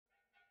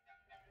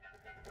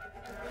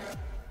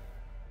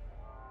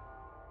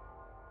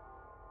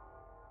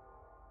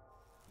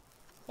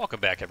Welcome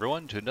back,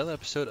 everyone, to another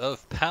episode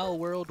of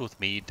Palworld with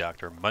me,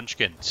 Dr.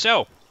 Munchkin.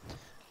 So,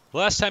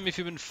 last time, if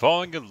you've been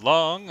following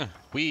along,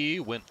 we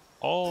went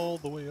all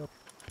the way up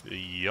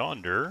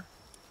yonder,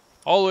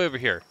 all the way over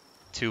here,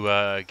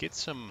 to get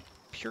some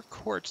pure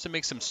quartz to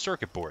make some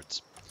circuit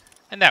boards.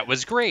 And that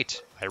was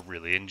great. I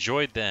really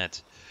enjoyed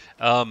that.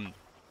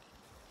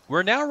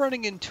 We're now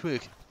running into a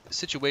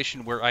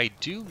situation where I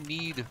do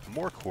need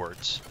more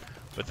quartz,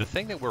 but the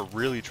thing that we're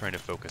really trying to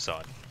focus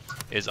on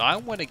is I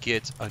want to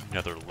get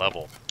another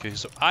level.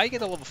 Because if I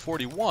get a level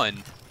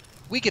 41,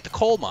 we get the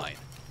coal mine,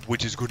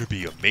 which is going to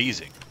be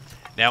amazing.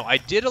 Now, I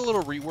did a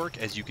little rework,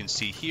 as you can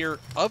see here,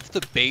 of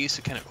the base.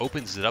 It kind of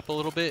opens it up a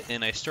little bit,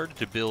 and I started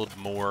to build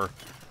more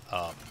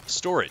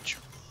storage.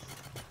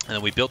 And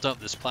then we built up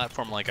this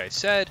platform, like I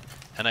said,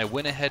 and I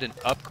went ahead and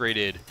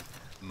upgraded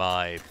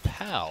my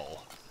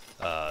PAL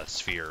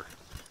sphere.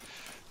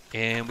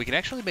 And we can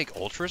actually make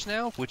ultras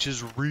now, which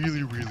is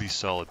really, really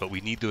solid. But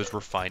we need those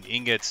refined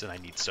ingots, and I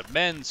need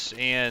cements,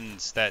 and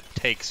that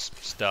takes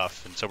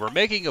stuff. And so we're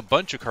making a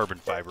bunch of carbon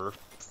fiber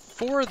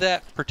for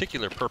that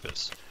particular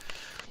purpose.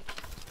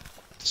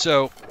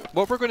 So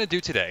what we're going to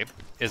do today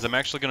is I'm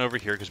actually going to over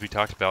here, because we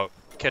talked about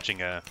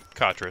catching a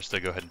Katress,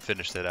 to go ahead and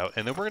finish that out.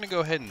 And then we're going to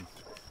go ahead and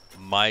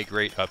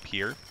migrate up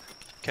here,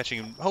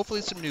 catching hopefully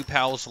some new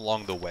pals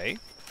along the way.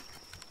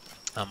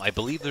 I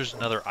believe there's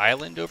another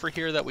island over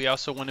here that we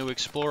also want to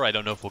explore. I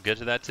don't know if we'll get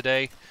to that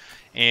today.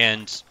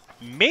 And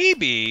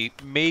maybe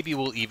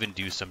we'll even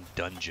do some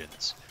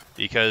dungeons.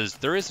 Because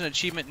there is an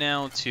achievement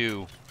now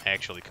to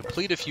actually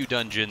complete a few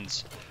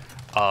dungeons.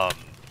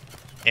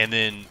 And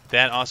then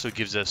that also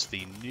gives us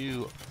the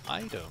new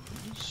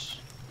items.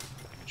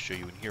 I can show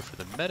you in here for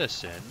the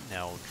medicine.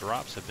 Now,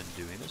 drops have been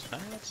doing this. No,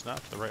 that's not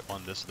the right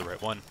one. This is the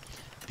right one.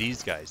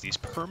 These guys, these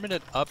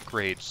permanent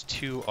upgrades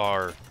to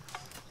our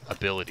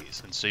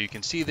abilities. And so you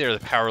can see there the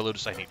power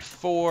lotus I need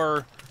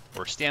 4,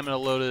 or stamina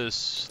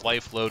lotus,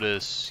 life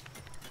lotus,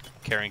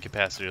 carrying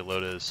capacity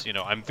lotus. You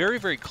know, I'm very,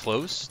 very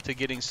close to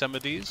getting some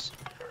of these.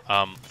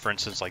 For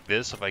instance, like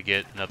this, if I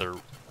get another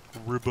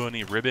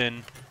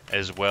ribbon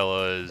as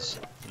well as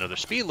another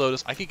speed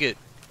lotus, I could get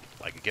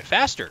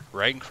faster,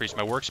 right? Increase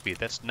my work speed.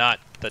 That's not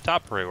the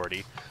top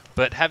priority,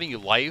 but having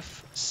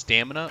life,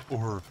 stamina,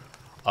 or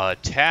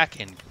attack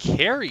and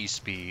carry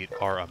speed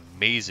are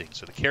amazing.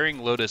 So the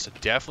carrying lotus I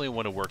definitely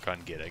want to work on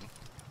getting.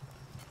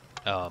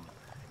 And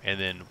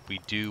then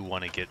we do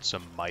want to get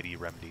some mighty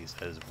remedies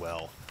as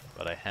well.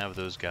 But I have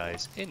those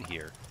guys in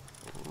here,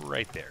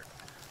 right there.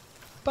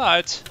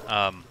 But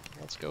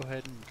let's go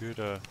ahead and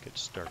get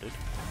started.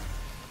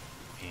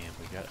 And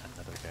we got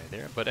another guy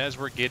there. But as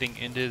we're getting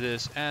into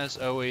this, as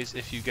always,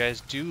 if you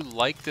guys do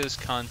like this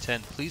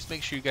content, please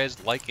make sure you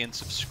guys like and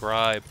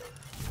subscribe.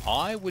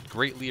 I would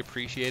greatly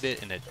appreciate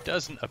it, and it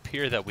doesn't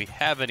appear that we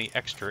have any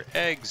extra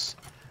eggs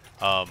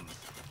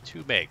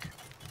to make.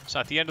 It's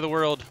not the end of the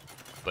world,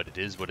 but it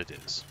is what it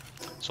is.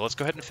 So let's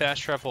go ahead and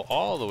fast travel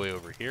all the way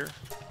over here.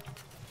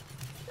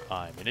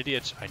 I'm an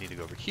idiot. I need to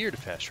go over here to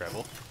fast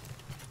travel.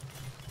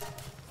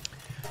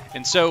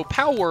 And so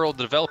Palworld,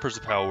 the developers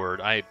of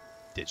Palworld,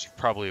 as you're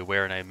probably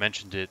aware, and I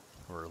mentioned it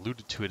or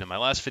alluded to it in my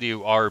last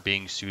video, are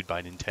being sued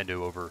by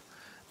Nintendo over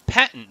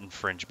patent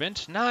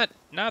infringement. Not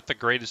the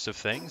greatest of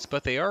things,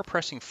 but they are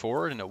pressing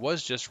forward, and it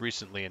was just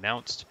recently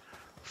announced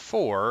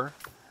for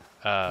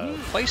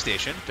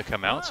PlayStation to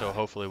come out, so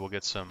hopefully we'll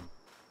get some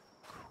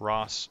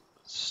cross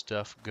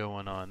stuff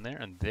going on there,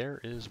 and there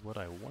is what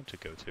I want to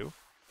go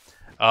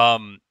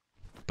to.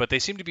 But they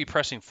seem to be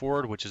pressing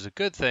forward, which is a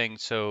good thing,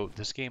 so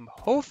this game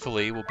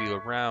hopefully will be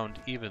around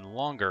even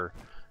longer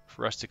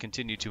for us to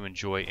continue to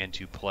enjoy and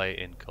to play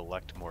and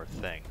collect more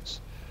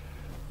things.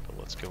 But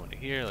let's go into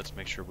here. Let's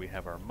make sure we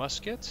have our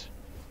musket.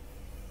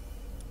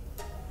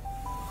 And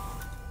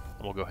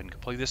we'll go ahead and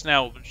complete this.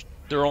 Now,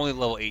 they're only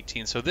level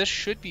 18, so this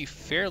should be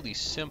fairly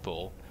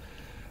simple.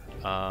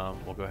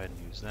 We'll go ahead and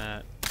use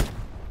that.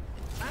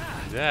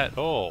 Do that.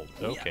 Oh,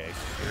 okay.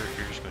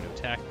 You're just going to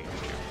attack me,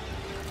 aren't you?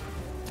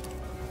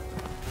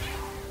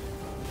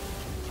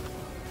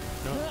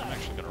 No, I'm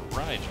actually going to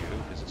ride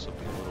you, because this will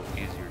be a little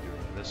easier doing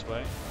it this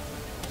way.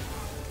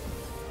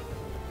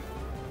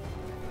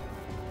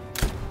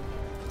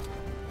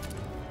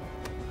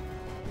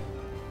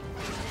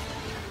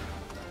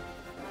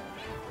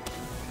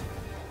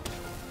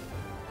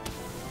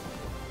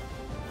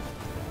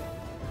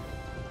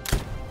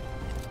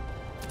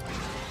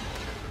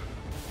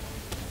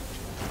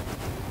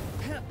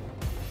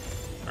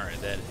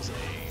 Alright, that is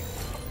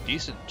a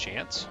decent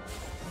chance.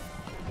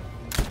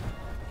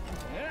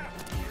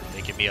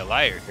 Making me a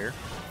liar here.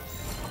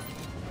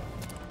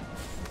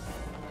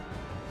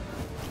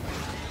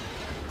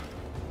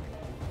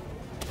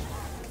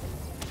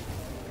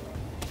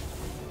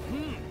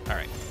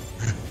 Alright.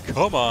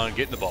 Come on,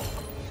 get in the ball.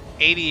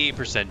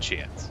 88%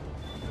 chance.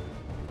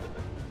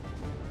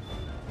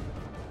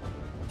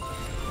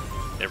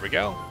 There we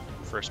go.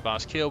 First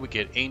boss kill, we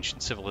get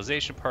ancient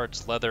civilization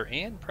parts, leather,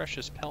 and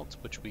precious pelts,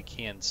 which we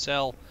can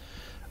sell.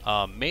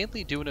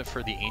 Mainly doing it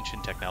for the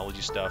ancient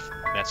technology stuff.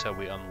 That's how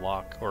we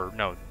unlock, or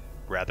no,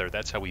 rather,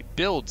 that's how we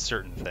build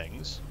certain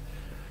things.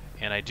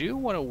 And I do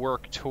want to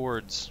work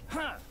towards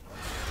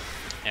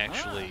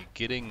actually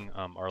getting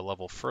our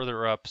level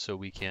further up so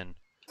we can...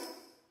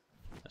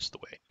 That's the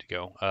way to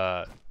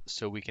go.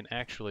 So we can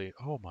actually...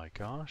 Oh my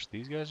gosh,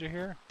 these guys are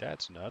here?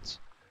 That's nuts.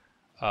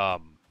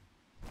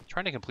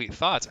 Trying to complete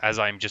thoughts as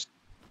I'm just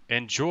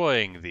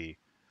enjoying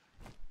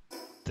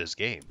this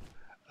game.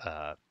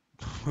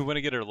 We want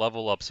to get our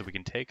level up so we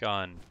can take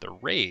on the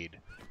raid,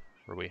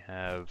 where we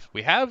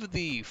have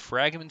the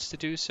fragments to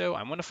do so.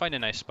 I want to find a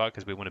nice spot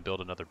because we want to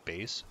build another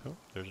base. Oh,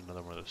 there's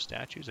another one of those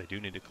statues. I do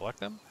need to collect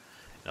them.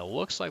 And it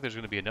looks like there's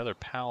going to be another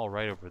pal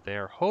right over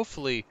there.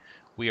 Hopefully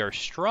we are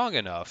strong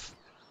enough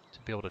to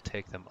be able to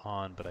take them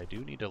on, but I do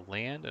need to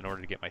land in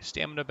order to get my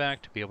stamina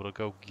back to be able to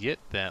go get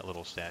that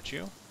little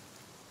statue.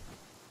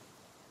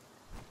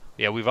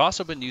 Yeah, we've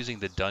also been using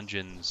the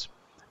dungeons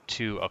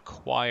to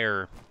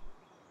acquire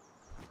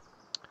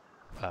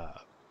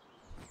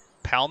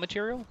PAL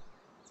material?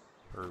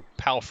 Or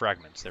PAL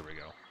fragments, there we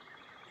go.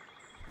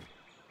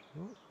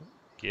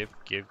 Give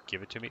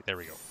it to me. There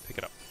we go. Pick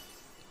it up.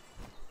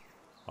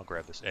 I'll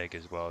grab this egg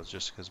as well,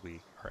 just because we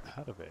are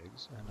out of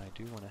eggs, and I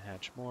do want to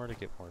hatch more to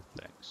get more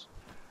things.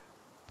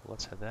 But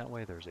let's head that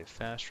way. There's a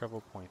fast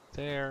travel point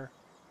there.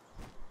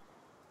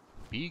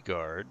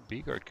 B-guard.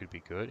 B-guard could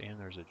be good, and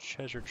there's a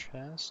treasure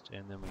chest,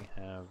 and then we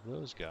have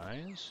those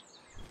guys.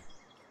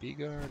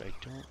 B-guard, I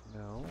don't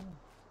know.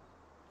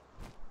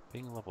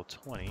 Being level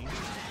 20.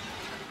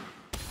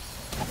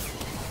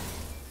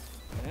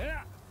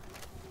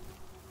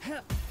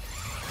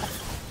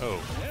 Oh,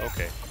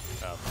 okay.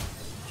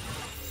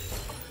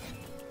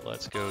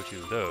 Let's go to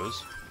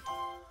those.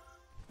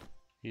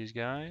 These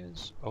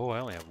guys. Oh, I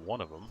only have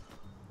one of them.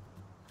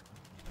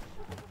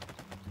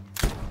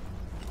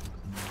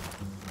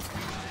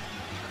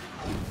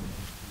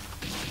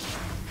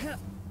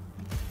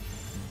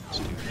 Let's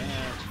do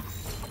that.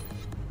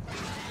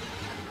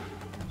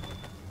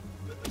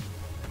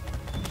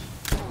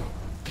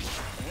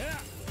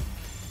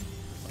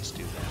 Let's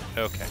do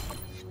that. Okay.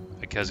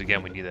 Because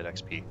again, we need that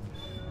XP.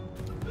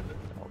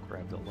 I'll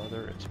grab the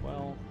leather as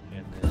well,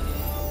 and then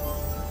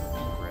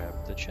I'll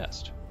grab the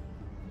chest.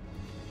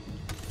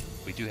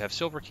 We do have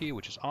silver key,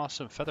 which is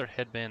awesome. Feather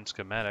headband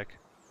schematic.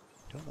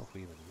 Don't know if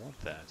we even want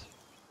that.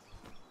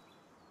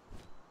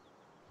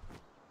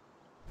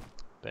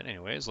 But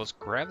anyways, let's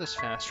grab this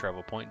fast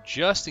travel point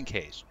just in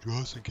case.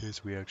 Just in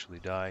case we actually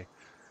die.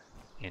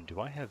 And do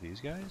I have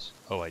these guys?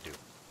 Oh, I do.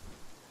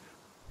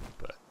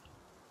 But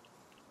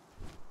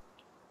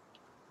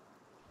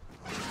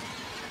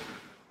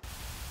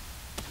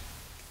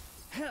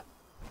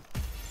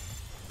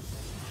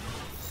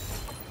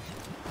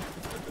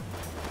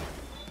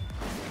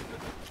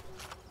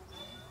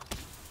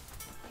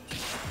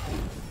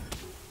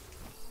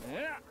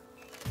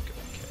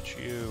catch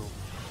you.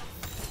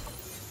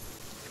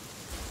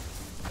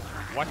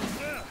 What?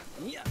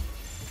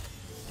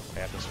 I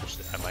have to switch.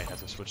 I might have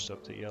to switch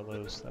up to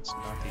yellows. That's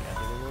not the end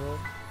of the world.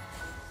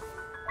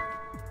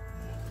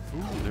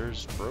 Ooh,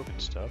 there's broken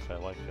stuff. I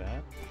like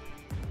that.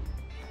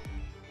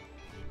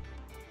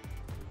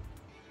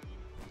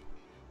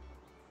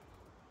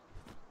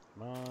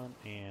 Come on,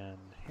 and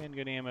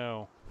handgun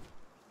ammo.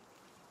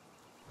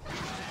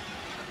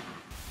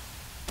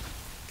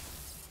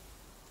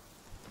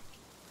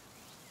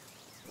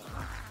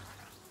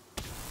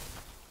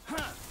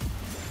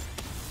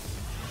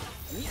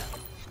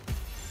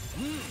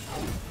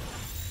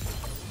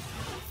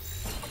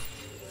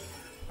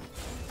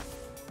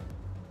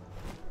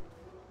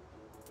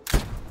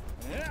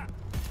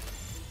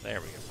 There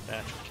we go.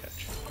 That should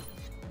catch.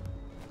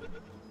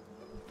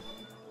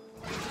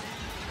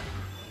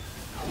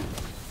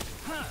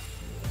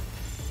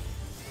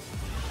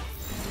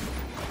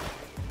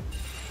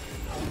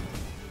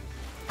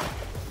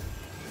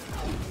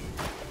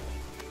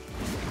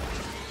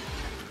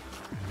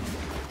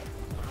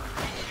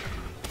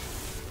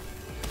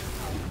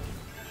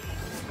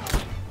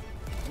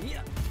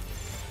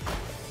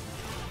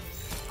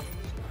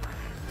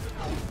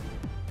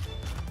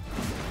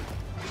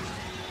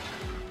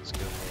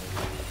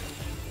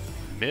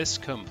 Miss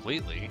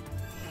completely.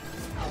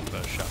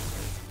 But shot.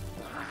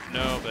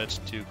 No, that's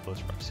too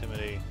close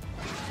proximity.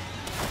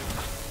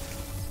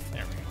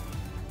 There we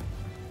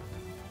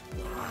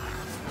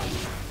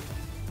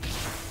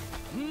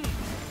go.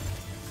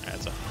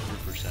 That's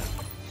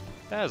 100%.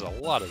 That is a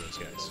lot of those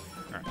guys.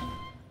 Alright.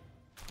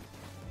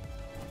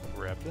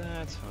 Grab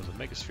that. That was a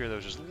megasphere that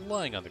was just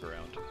lying on the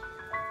ground.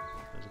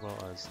 As well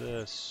as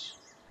this.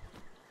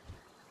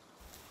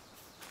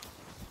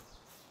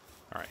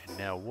 Alright,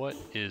 now what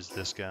is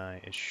this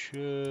guy? It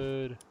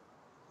should...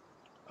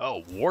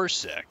 Oh,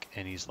 Warsect,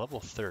 and he's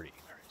level 30.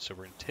 Alright, so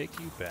we're going to take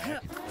you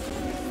back.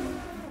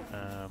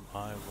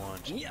 I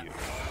want you.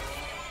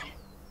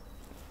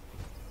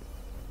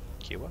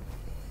 Kiwa?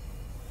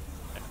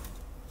 Okay.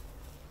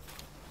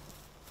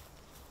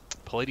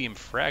 Palladium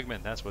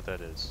Fragment, that's what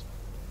that is.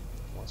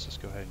 Let's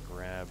just go ahead and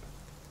grab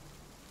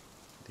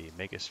the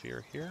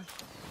megasphere here.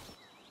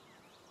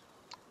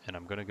 And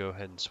I'm going to go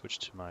ahead and switch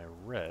to my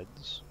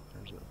reds.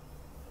 There's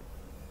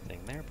a thing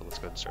there, but let's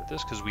go ahead and start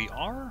this because we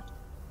are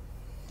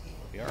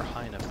We are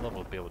high enough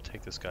level to be able to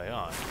take this guy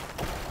on,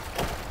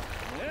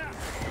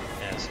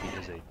 as he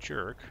is a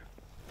jerk.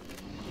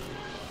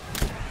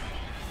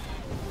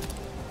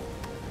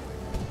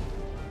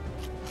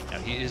 Now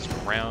he is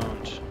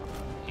ground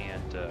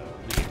and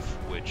leaf,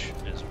 which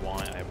is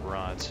why I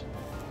brought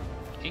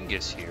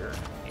Ingus here.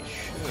 He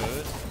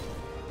should.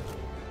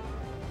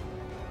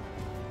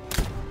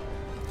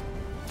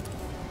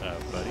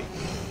 Buddy.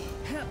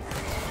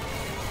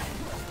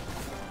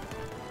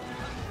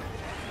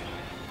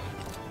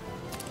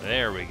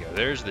 There we go.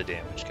 There's the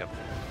damage coming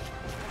in.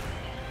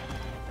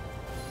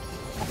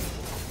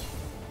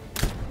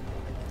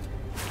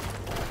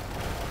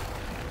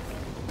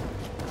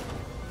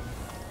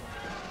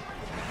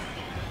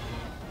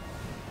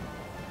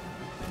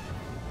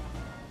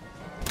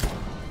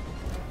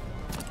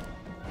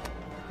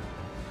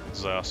 This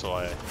is also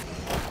I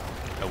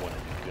want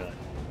a new gun.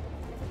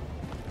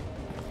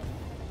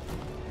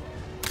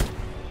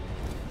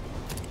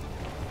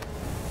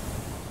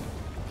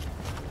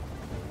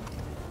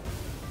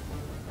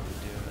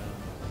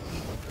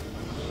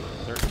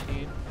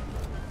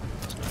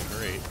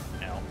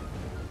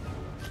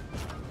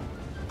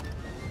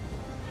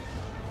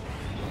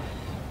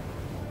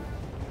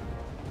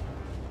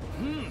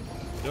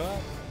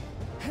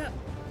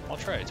 I'll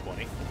try a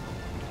 20.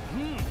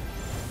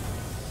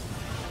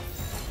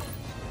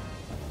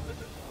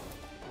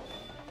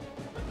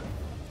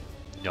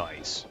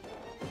 Nice.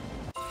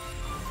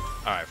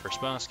 Alright, first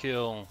boss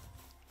kill.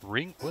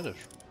 Ring. What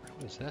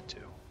does that do?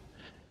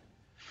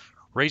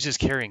 Raises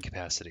carrying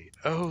capacity.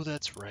 Oh,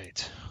 that's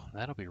right.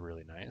 That'll be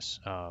really nice.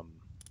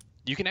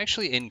 You can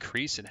actually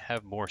increase and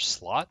have more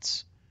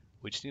slots.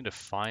 We just need to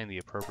find the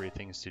appropriate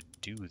things to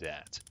do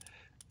that.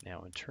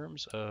 Now, in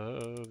terms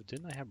of,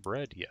 didn't I have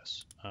bread?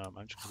 Yes. I'm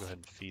just gonna go ahead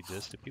and feed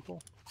this to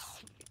people.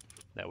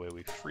 That way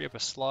we free up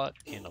a slot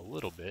in a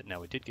little bit. Now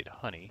we did get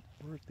honey.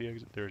 Where's the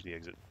exit? There's the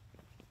exit.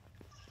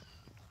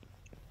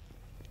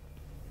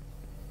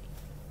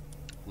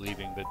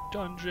 Leaving the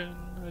dungeon.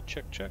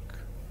 Check, check.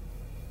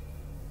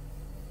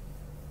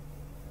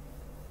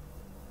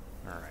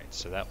 Alright,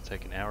 so that will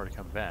take an hour to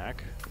come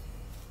back.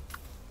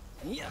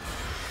 Yeah.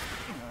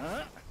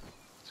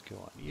 Let's go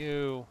on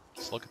you.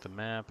 Let's look at the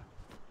map.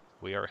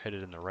 We are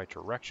headed in the right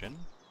direction.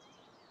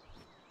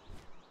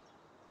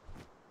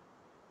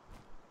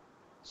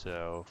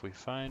 So if we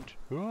find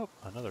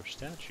another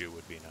statue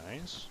would be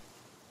nice.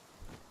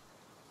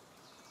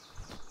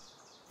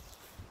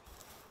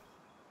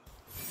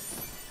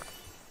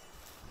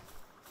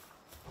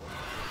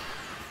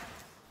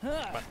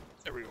 Come on,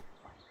 there we go.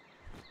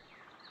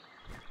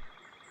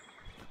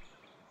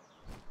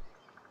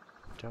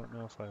 Don't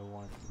know if I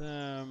want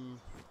them.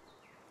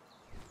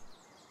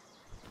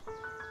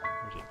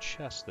 There's a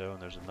chest though, and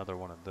there's another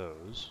one of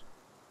those.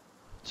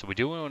 So we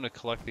do want to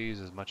collect these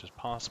as much as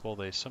possible.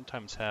 They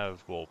sometimes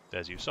have, well,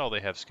 as you saw,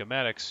 they have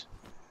schematics.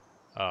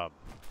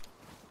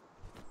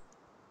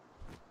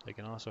 They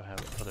can also have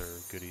other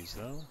goodies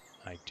though.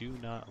 I do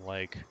not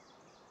like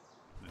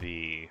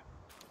the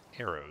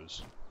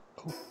arrows.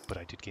 Oh, but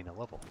I did gain a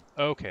level.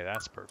 Okay,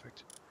 that's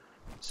perfect.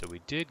 So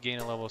we did gain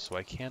a level, so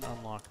I can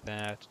unlock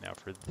that. Now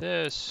for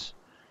this,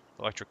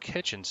 electric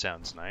kitchen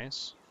sounds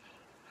nice.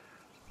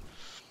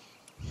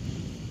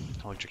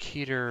 Electric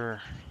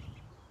heater.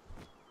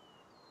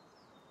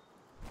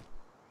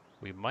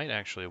 We might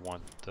actually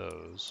want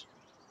those.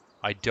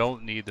 I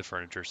don't need the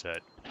furniture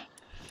set.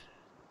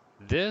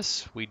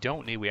 This, we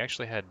don't need. We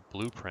actually had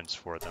blueprints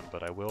for them,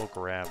 but I will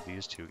grab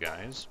these two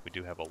guys. We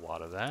do have a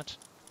lot of that.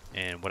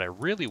 And what I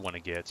really want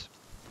to get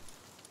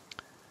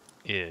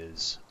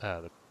is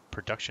the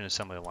production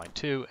assembly line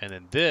 2, and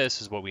then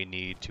this is what we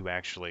need to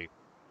actually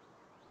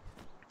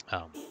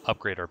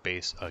upgrade our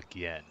base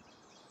again.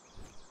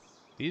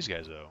 These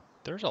guys, though,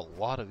 there's a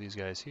lot of these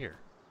guys here.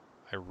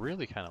 I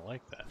really kind of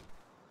like that.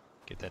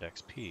 Get that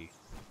XP.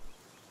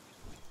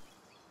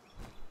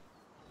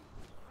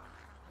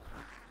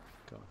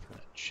 Going for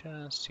that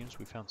chest. Seems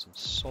we found some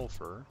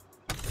sulfur.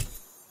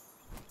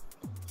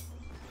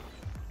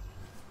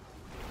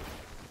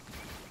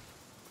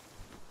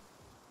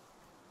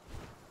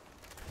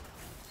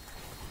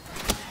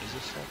 Is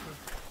this sulfur?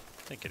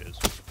 I think it is.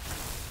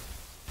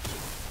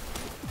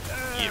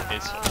 Yeah,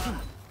 it's sulfur.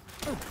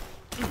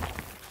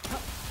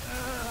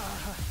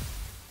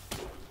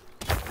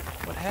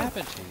 What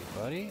happened to you,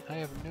 buddy? I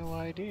have no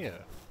idea.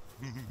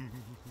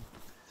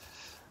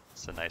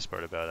 That's the nice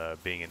part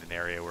about being in an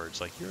area where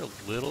it's like you're a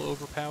little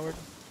overpowered.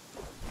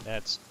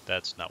 That's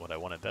not what I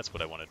wanted. That's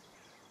what I wanted.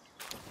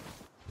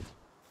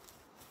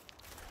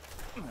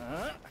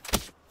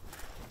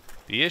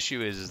 The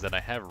issue is that I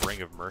have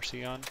Ring of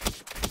Mercy on,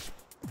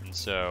 and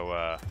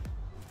so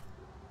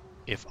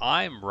if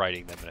I'm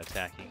riding them and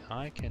attacking,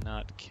 I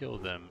cannot kill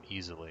them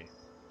easily.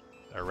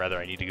 Or rather,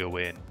 I need to go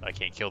in. I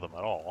can't kill them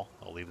at all.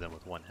 I'll leave them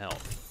with 1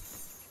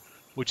 health.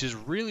 Which is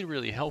really,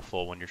 really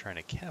helpful when you're trying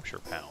to capture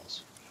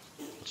pals.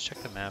 Let's check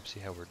the map, see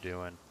how we're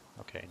doing.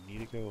 Okay, need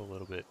to go a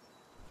little bit...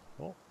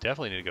 Well,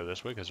 definitely need to go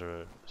this way because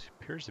there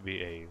appears to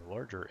be a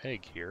larger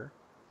egg here.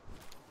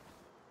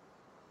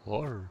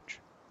 Large.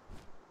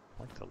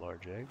 I like the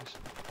large eggs.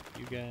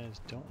 You guys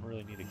don't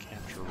really need to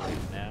capture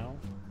right now.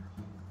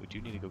 We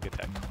do need to go get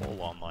that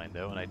coal online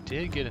though, and I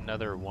did get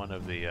another one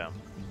of the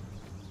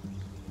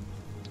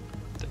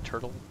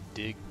turtle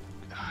dig.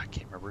 I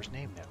can't remember his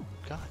name now.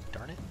 God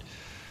darn it!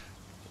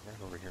 Right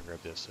over here and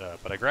grab this.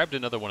 But I grabbed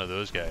another one of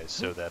those guys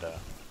so that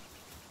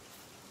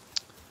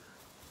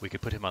we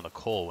could put him on the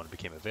coal when it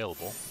became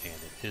available, and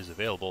it is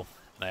available.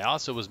 And I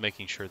also was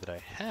making sure that I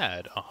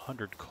had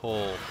 100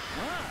 coal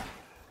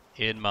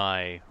in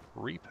my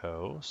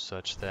repo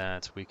such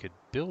that we could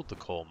build the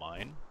coal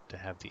mine to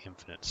have the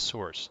infinite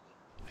source.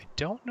 I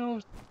don't know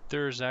if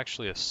there's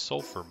actually a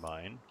sulfur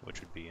mine, which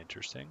would be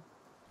interesting.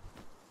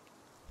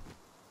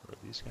 What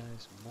are these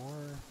guys?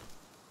 More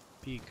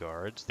bee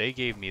guards. They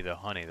gave me the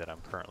honey that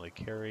I'm currently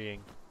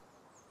carrying.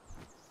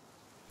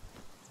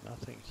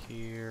 Nothing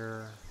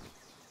here.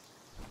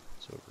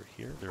 So over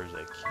here, there's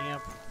a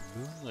camp,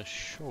 Moonless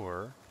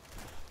Shore.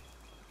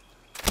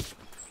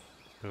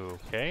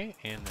 Okay,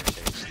 and there's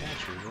a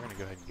statue. We're going to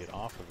go ahead and get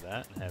off of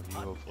that and have you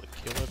hopefully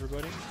kill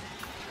everybody.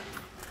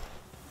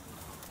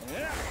 No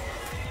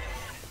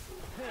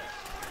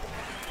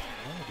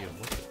idea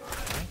what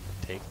can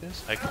I take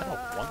this? I kind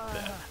of want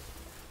that.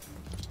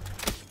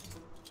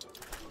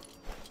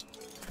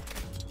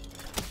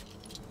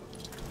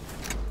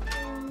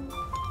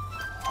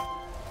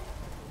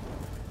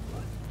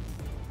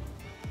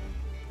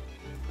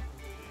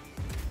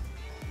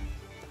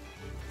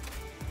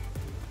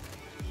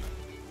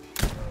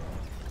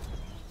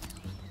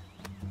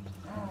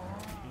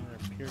 There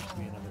appears to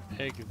be another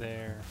egg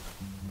there.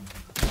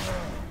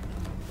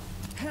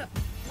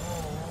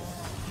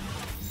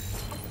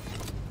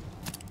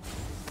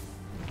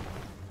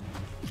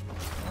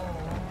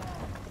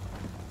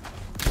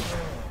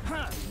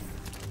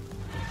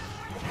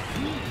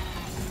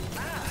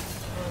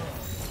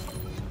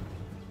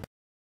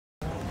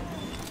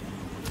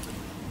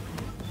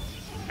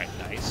 Alright,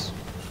 nice.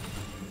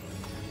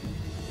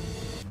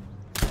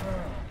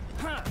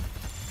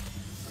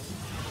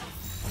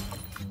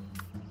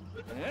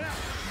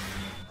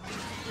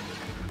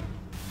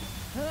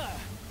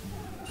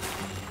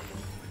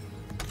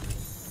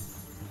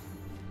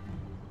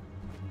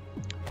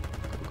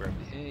 Grab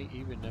the egg,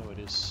 even though it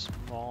is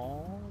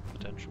small.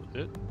 Potential.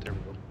 There we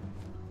go.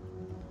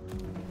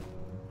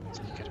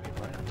 So you gotta be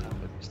right on top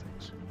of these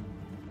things.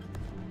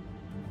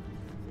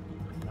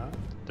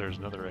 There's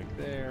another egg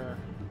there.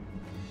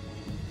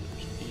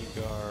 There's bee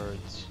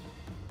guards.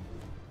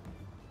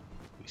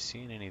 We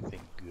seen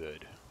anything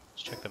good?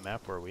 Let's check the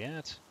map. Where are we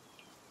at?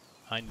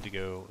 I need to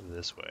go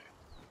this way.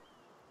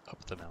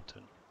 Up the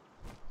mountain.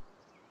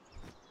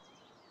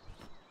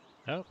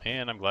 Oh,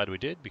 and I'm glad we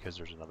did because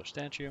there's another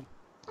statue.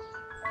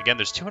 Again,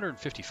 there's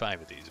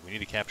 255 of these. We need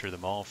to capture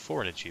them all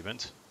for an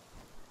achievement.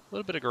 A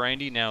little bit of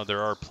grindy. Now,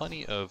 there are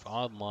plenty of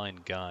online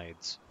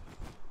guides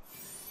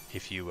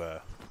if you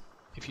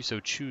so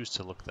choose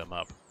to look them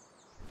up.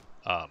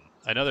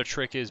 Another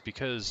trick is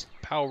because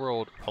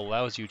Palworld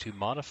allows you to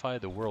modify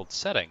the world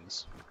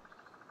settings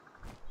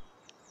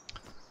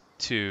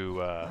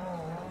to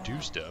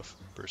do stuff,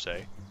 per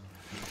se.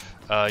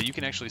 You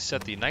can actually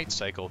set the night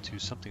cycle to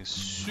something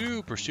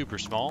super, super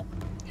small,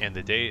 and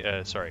the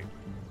day,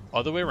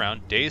 other way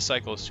around, day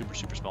cycle is super,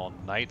 super small,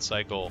 night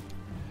cycle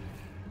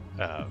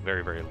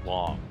very, very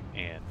long,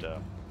 and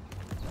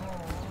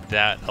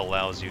that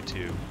allows you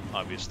to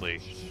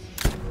obviously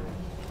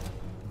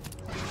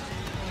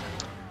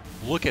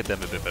look at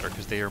them a bit better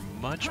because they are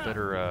much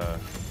better,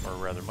 or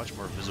rather much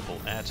more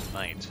visible at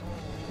night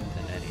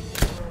than any.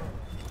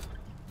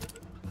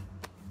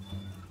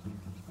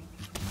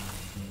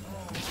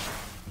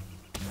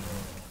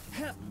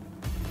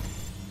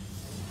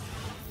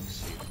 Let's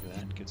see if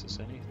that gets us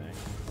anything.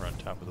 We're on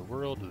top of the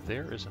world.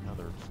 There is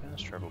another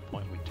fast travel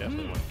point. We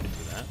definitely want to get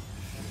to that.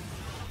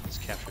 Let's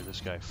capture this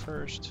guy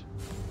first.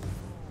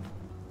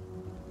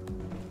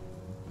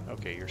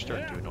 Okay, you're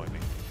starting to annoy me.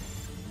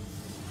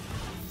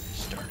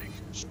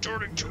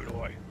 Starting to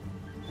annoy.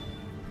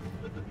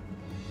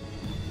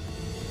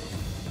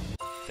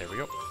 There we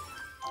go.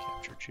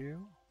 Captured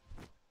you.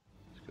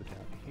 Let's go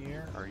down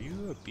here. Are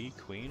you a bee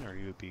queen or are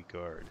you a bee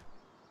guard?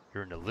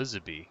 You're an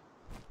Elizabeth.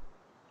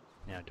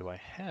 Now, do I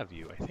have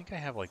you? I think I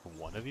have like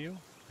one of you.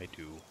 I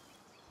do.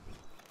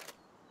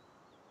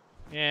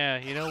 Yeah,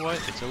 you know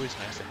what? It's always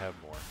nice to have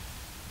more.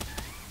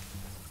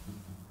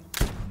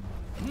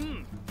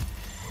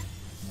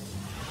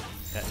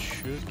 That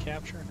should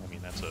capture. I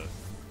mean, that's a...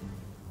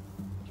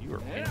 You are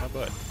paying my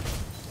butt.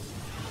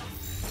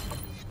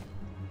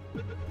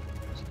 So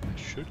that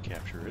should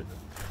capture it.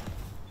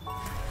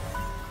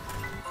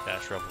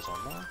 Fast travel's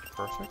unlocked.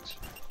 Perfect.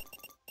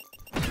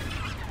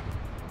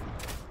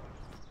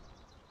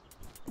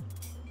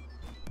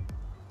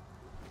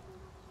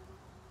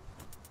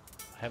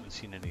 I haven't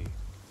seen any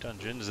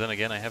dungeons. Then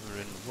again, I haven't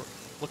been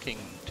looking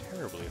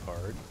terribly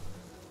hard.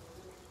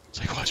 It's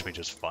like, watch me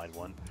just find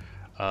one.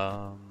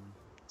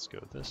 Let's go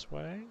this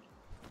way.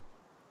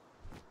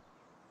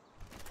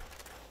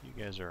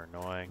 You guys are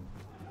annoying.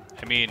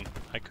 I mean,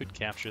 I could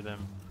capture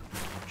them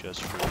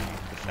just for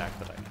the fact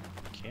that I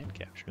can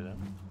capture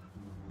them.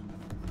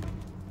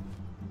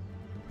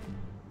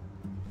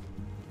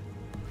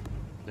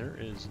 there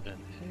is an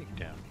egg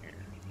down here.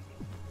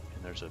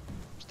 And there's a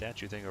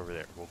statue thing over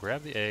there. We'll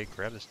grab the egg,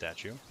 grab the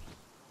statue.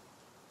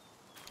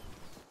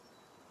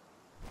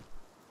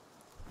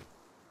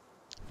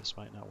 This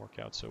might not work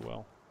out so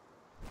well.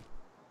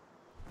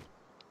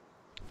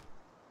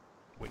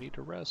 We need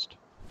to rest.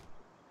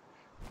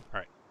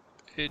 Alright.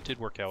 It did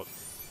work out.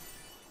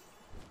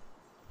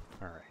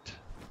 Alright.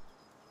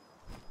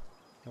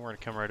 And we're going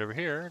to come right over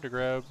here to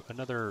grab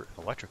another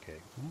electric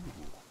egg. Ooh.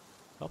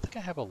 I don't think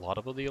I have a lot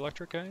of the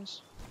electric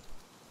guys.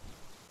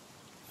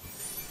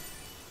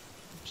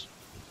 Oops.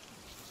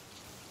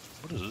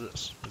 What is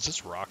this? Is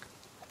this rock?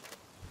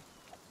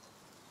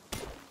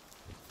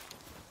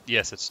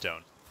 Yes, it's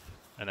stone.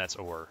 And that's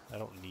ore. I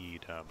don't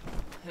need,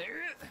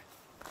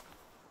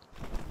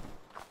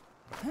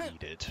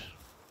 need it.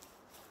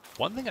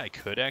 One thing I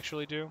could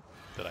actually do,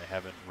 that I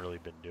haven't really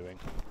been doing,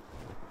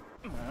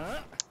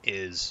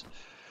 is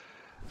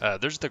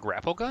there's the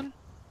grapple gun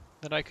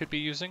that I could be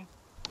using.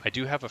 I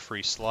do have a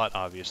free slot,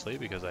 obviously,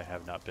 because I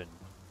have not been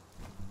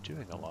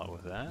doing a lot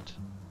with that.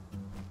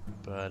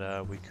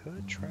 But we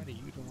could try to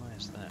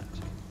utilize that.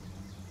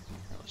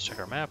 Let's check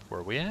our map.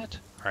 Where are we at?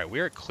 Alright, we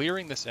are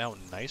clearing this out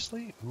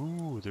nicely.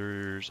 Ooh,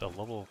 there's a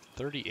level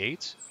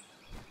 38.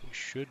 We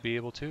should be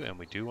able to, and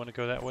we do want to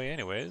go that way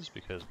anyways,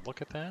 because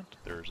look at that.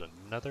 There's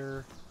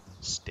another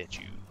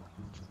statue.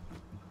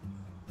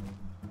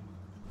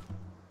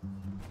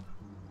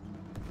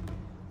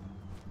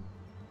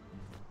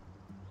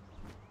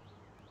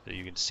 So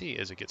you can see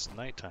as it gets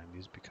nighttime,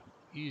 these become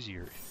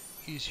easier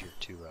and easier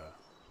to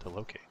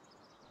locate.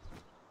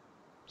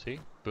 See?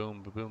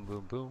 Boom, boom, boom,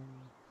 boom, boom.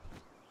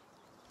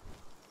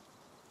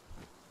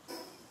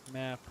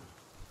 Map.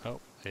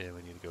 Oh, yeah,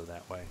 we need to go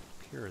that way.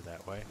 Pure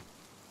that way.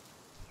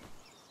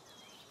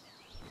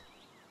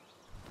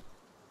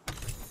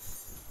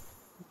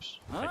 Oops.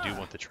 I do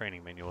want the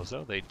training manuals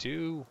though. They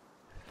do.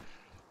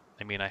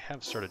 I mean, I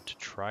have started to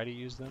try to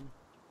use them.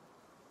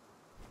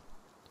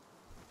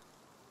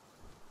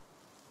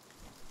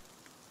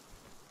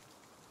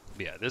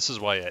 But yeah, this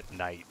is why at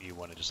night you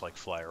want to just like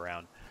fly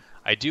around.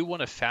 I do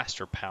want a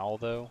faster PAL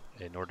though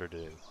in order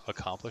to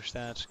accomplish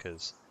that,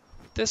 because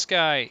this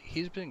guy,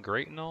 he's been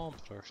great and all,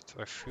 but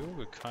I feel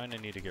we kind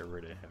of need to get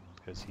rid of him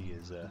because he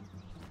is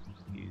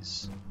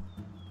he's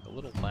a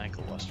little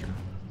lackluster.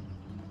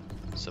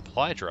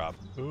 Supply drop.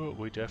 Ooh,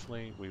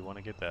 we want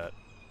to get that.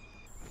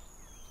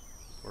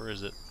 Where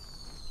is it?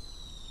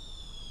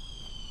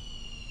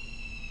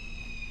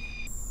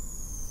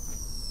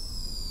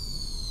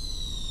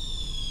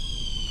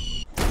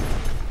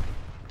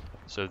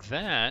 So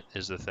that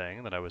is the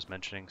thing that I was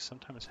mentioning.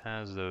 Sometimes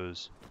has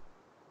those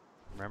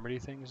remedy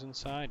things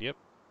inside. Yep.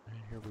 And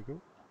here we go.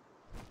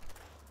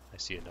 I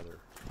see another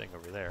thing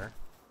over there.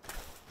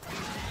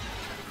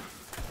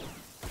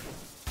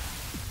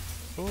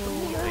 Oh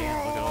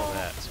man, look at all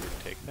that. So we can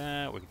take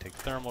that. We can take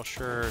thermal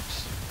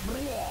shirts.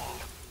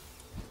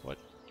 What?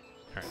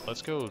 Alright,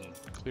 let's go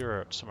and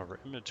clear out some of our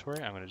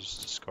inventory. I'm going to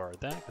just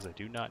discard that because I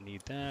do not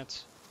need that.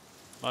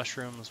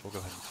 Mushrooms, we'll go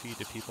ahead and feed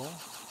to people.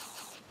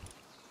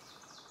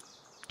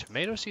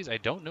 Tomato seeds, I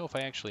don't know if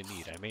I actually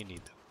need. I may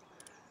need them.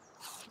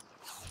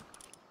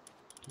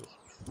 Do a little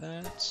bit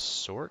of that.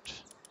 Sort.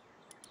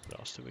 What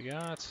else do we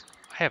got?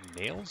 I have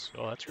nails?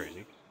 Oh, that's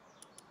crazy.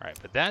 Alright,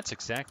 but that's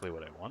exactly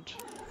what I want.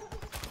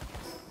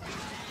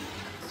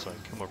 So I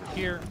can come over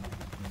here.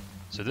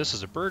 So this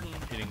is a burden.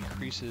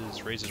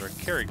 It raises our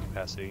carry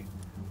capacity.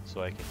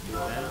 So I can do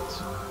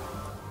that.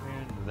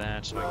 And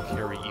that, so I can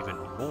carry even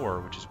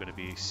more, which is going to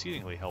be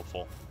exceedingly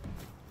helpful.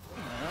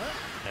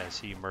 As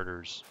he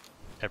murders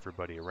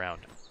everybody around,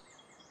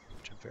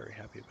 which I'm very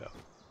happy about.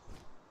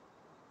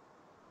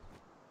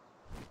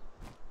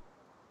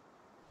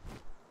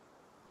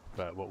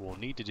 But what we'll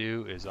need to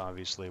do is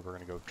obviously we're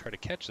going to go try to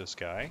catch this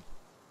guy,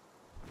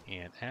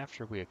 and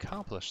after we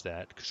accomplish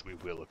that, because we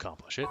will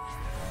accomplish it,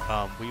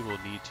 we will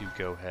need to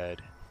go ahead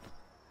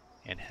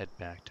and head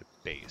back to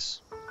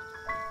base.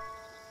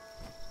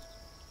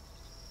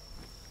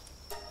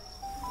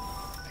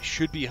 I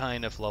should be high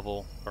enough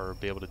level or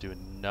be able to do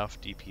enough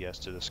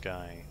DPS to this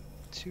guy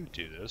to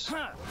do this.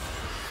 I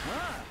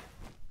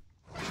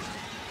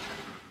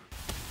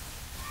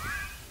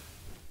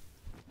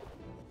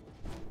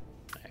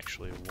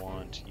actually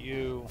want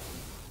you.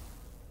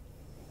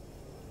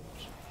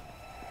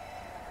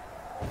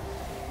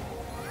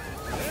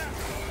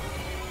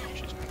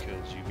 Just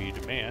because you be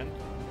demand.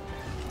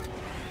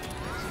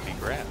 Be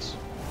grass.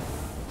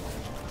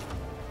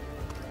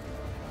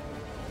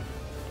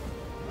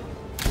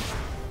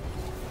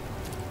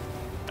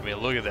 I mean,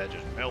 look at that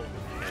just melt.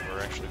 And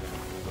we're actually going to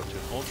go to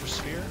an Ultra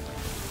Sphere.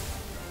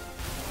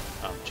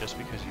 Just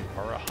because you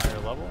are a higher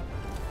level.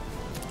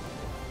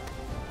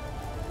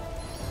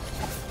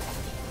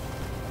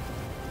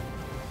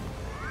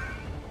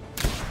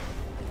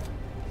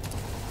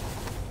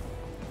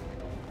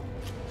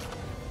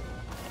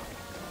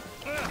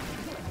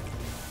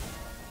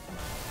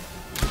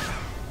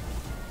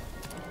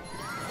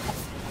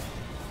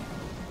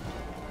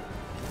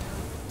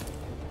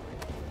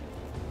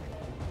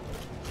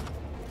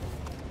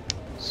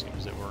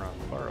 Seems that we're on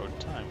borrowed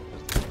time.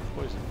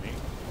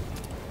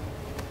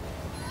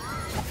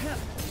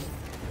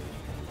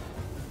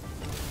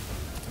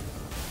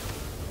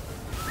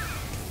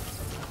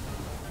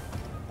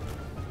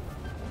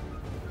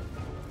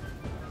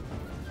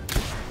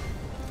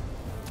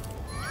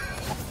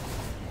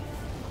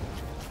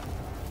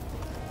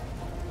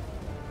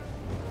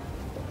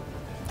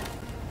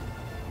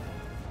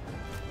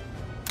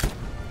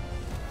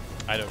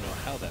 I don't know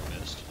how that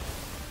missed.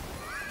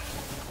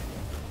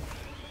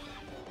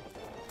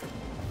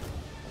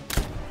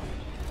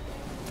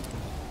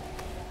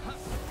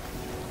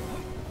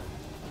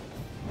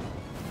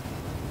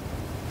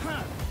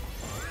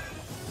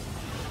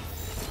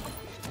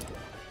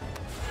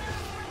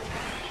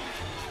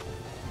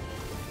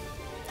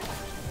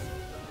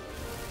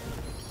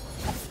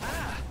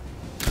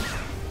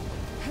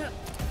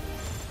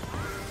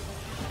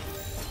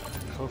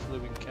 Hopefully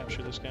we can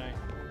capture this guy.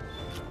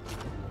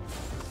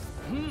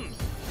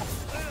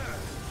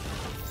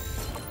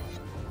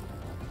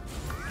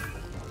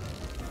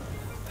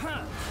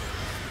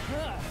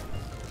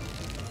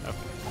 Okay,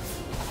 there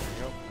we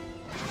go.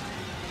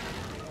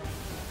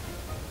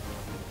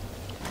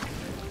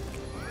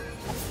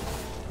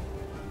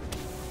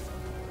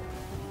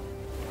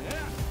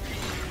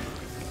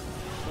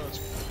 Oh, it's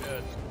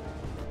good.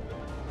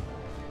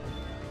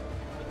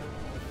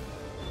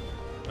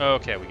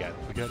 Okay, we got it.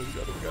 We got it.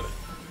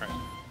 Alright.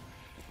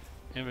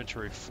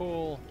 Inventory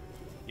full.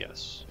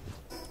 Yes.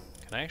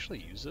 Can I actually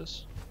use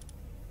this?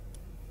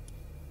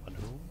 On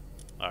whom?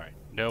 Alright.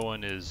 No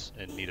one is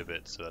in need of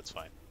it, so that's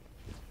fine.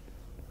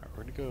 Alright,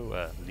 we're gonna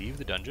go leave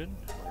the dungeon.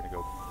 We're gonna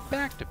go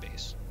back to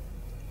base.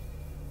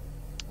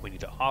 We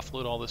need to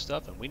offload all this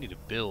stuff, and we need to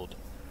build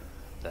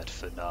that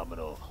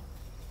phenomenal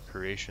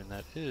creation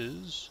that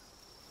is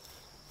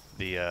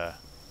the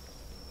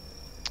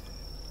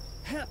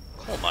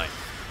coal mine.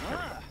 There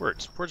we go.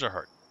 Words. Words are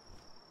hard.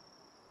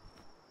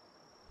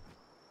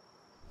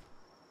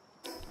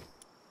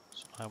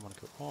 So I want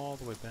to go all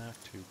the way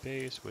back to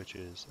base, which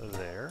is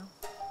there.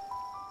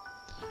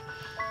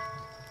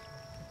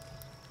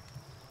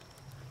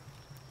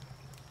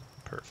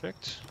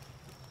 Perfect.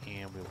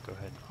 And we will go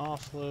ahead and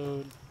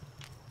offload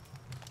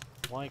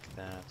like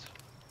that.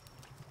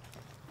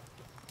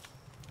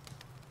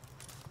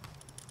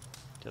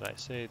 Did I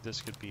say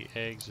this could be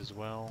eggs as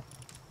well?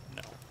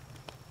 No.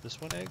 This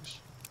one eggs?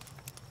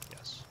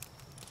 Yes.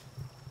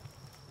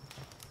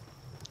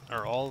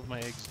 Are all of my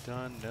eggs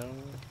done? No.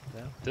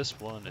 No. This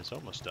one is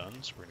almost done,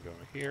 so we're going to go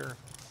over here,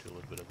 do a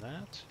little bit of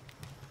that.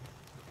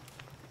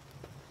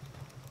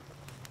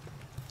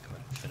 Go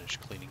ahead and finish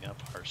cleaning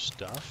up our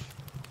stuff.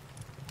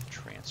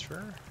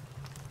 Transfer.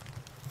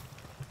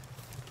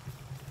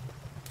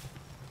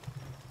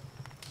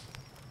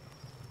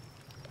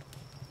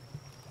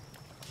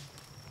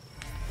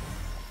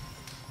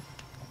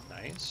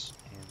 Nice.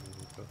 And we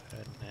will go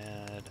ahead and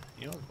add,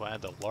 we'll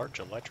add the large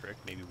electric.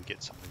 Maybe we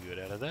get something good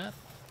out of that.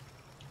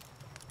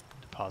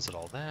 Deposit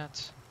all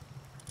that.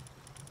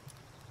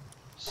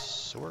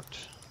 Sort.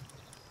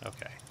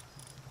 Okay.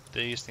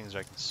 These things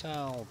I can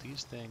sell.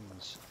 These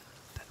things.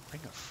 That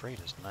ring of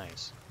freight is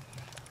nice.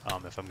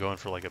 If I'm going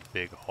for like a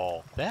big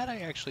haul. That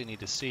I actually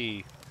need to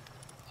see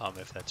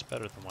if that's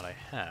better than what I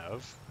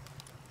have.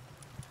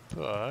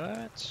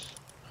 But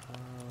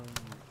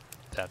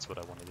that's what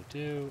I wanted to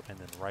do. And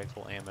then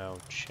rifle ammo,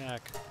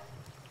 check.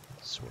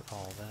 Sort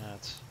all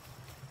that.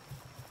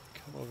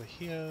 Come over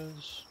here.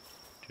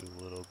 Do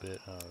a little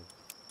bit of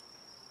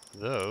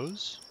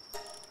those.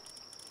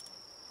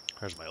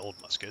 There's my old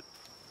musket.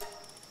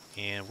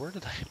 And where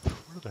did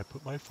I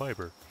put my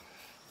fiber?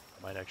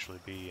 It might actually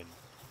be in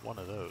one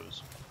of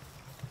those.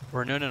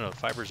 Or no,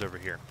 fiber's over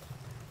here.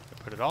 I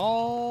put it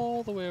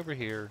all the way over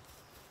here.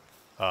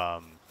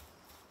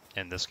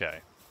 And this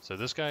guy. So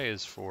this guy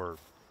is for a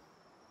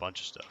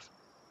bunch of stuff.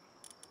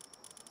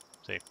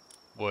 Say,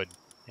 wood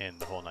and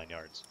the whole 9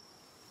 yards.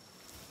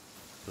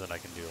 So then I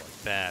can do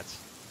like that.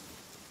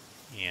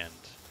 And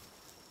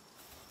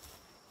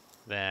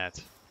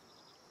that.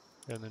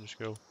 And then just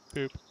go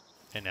boop.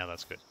 And now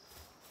that's good.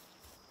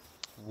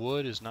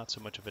 Wood is not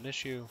so much of an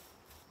issue,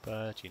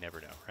 but you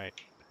never know, right?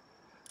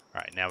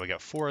 Alright, now we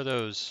got 4 of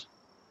those.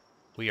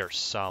 We are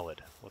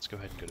solid. Let's go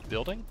ahead and go to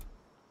building.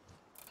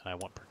 And I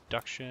want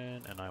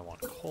production, and I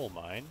want coal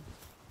mine.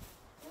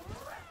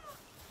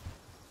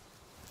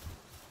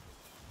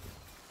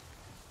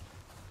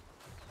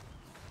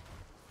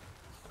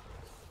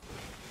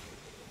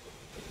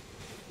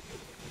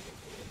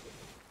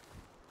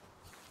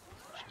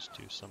 Just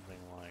do something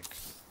like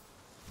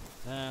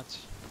that.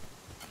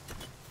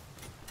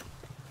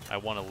 I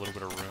want a little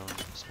bit of room,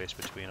 space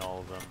between all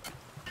of them.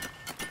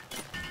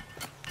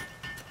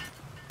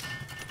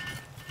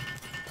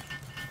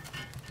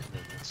 And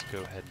then let's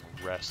go ahead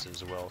and rest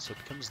as well, so it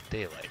becomes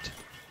daylight.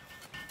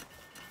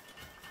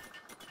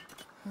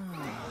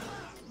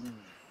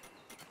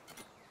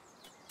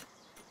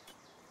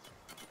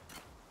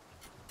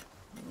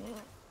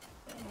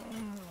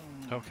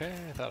 Okay,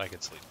 I thought I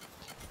could sleep.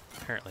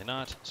 Apparently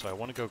not, so I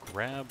want to go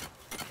grab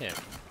him.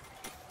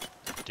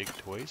 Dig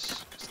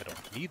toys, because I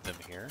don't need them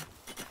here.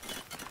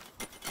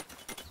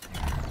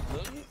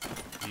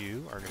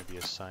 You are going to be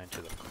assigned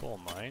to the coal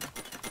mine.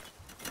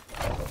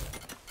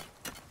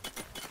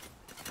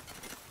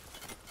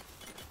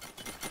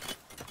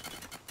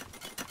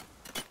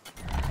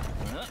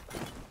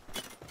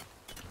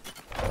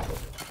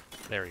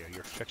 There we go,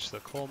 you're fixed to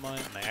the coal mine,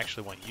 and I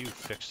actually want you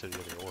fixed to the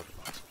other ore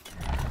deposit.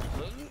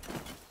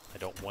 I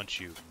don't want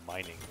you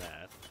mining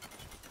that.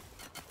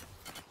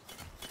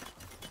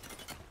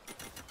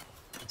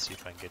 Let's see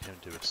if I can get him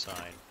to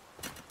assign.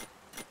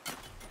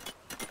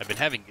 I've been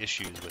having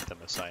issues with them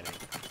assigning.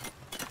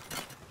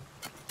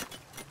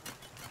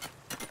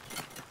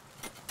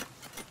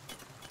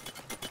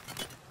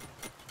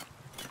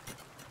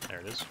 There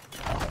it is.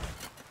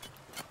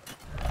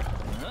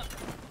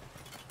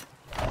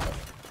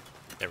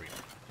 There we go.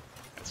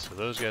 Right, so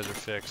those guys are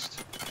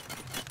fixed.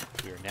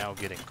 We are now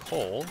getting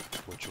coal,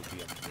 which will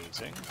be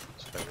amazing.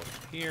 So if I look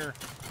here,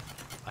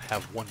 I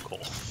have 1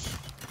 coal.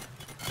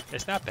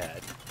 It's not bad.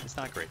 It's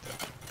not great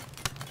though.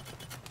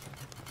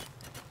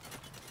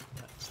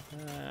 That's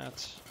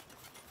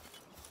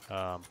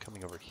that.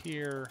 Coming over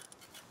here.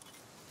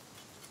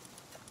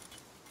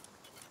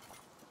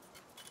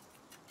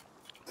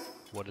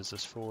 What is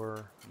this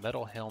for?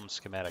 Metal Helm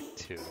Schematic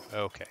 2.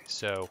 Okay,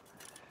 so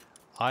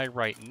I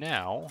right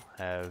now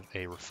have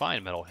a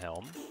refined metal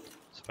helm.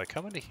 So if I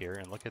come into here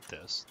and look at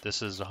this,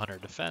 this is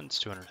 100 defense,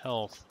 200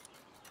 health.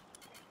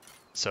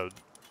 So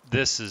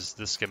this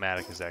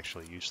schematic is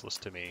actually useless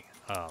to me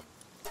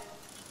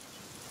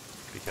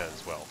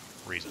because, well,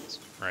 reasons,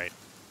 right?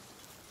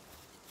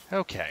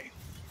 Okay,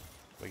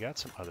 we got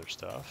some other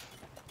stuff.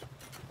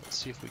 Let's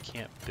see if we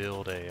can't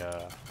build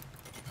a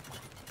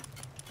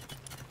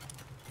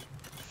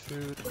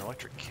food and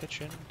electric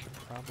kitchen. Could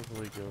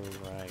probably go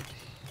right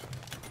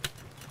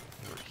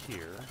over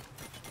here.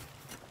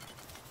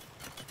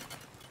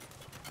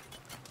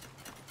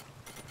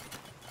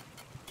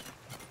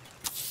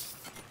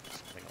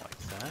 Something like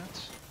that.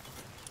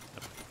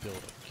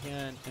 Build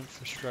again,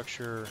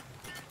 infrastructure,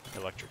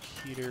 electric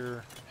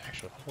heater.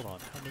 Actually, hold on,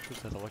 how much was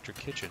that electric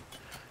kitchen?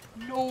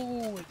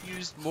 No, it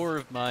used more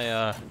of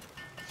my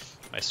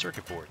my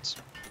circuit boards.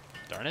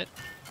 Darn it.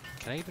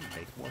 Can I even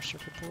make more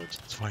circuit boards?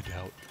 Let's find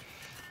out.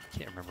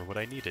 Can't remember what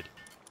I needed.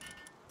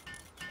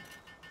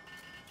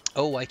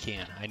 Oh, I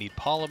can. I need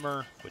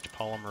polymer, which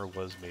polymer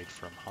was made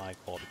from high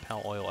quality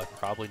palm oil. I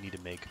probably need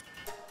to make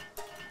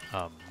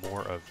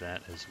more of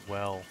that as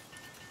well,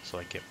 so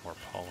I get more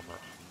polymer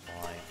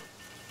online.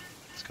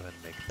 Let's go ahead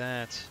and make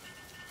that.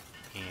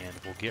 And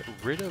we'll get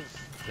rid of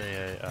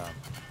the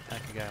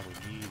packer guy. We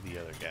need the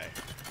other guy.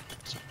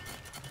 So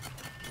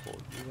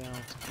pull you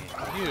out. And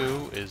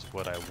you is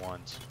what I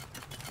want.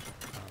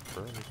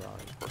 Burly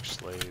body, work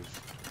slave.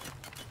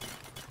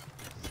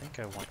 I think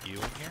I want you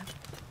in here.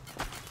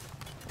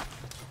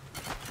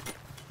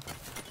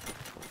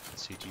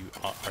 Let's see,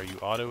 are you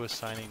auto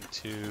assigning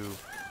to?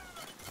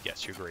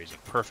 Yes, you're grazing.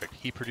 Perfect.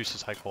 He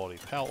produces high quality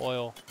pal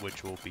oil,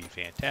 which will be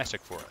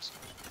fantastic for us.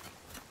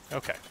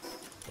 Okay.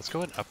 Let's go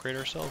ahead and upgrade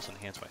ourselves,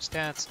 enhance my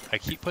stats. I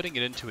keep putting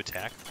it into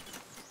attack,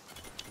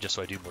 just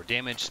so I do more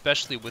damage,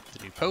 especially with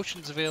the new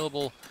potions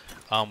available.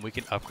 We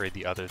can upgrade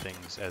the other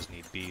things as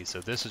need be,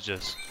 so this is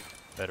just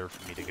better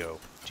for me to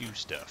go do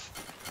stuff.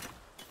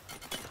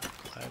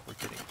 I'm glad we're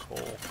getting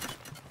coal.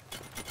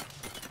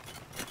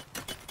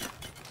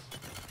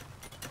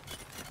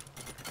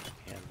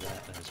 And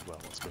that as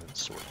well. Let's go ahead and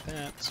sort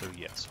that. So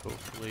yes,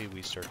 hopefully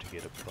we start to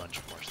get a bunch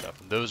more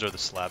stuff. And those are the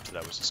slabs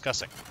that I was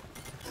discussing.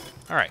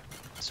 Alright,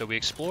 so we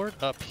explored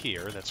up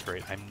here. That's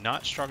great. I'm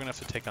not strong enough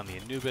to take on the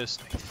Anubis.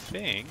 I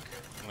think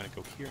I'm going to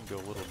go here and go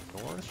a little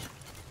north.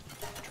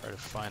 Try to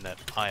find that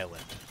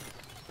island.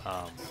 Do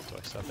I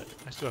still have it?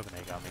 I still have an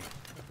egg on me.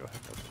 Go ahead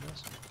and open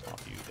this.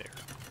 Pop you there.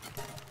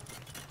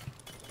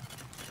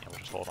 And we'll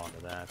just hold on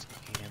to that.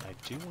 And I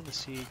do want to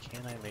see,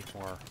 can I make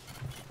more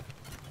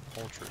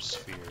ultra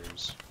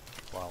spheres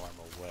while I'm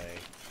away?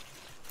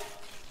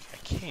 I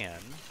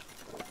can.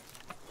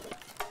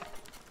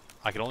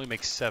 I can only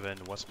make 7.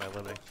 What's my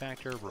limiting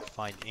factor?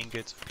 Refined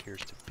ingots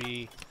appears to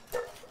be.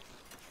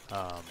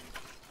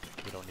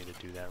 We don't need to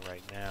do that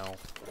right now.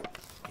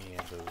 And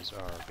those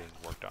are being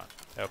worked on.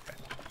 Okay.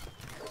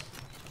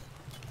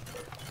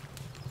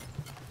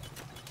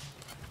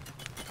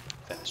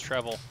 Fast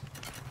travel.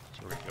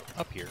 So we're going to go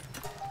up here.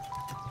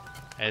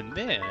 And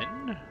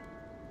then,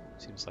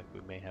 seems like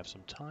we may have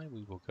some time.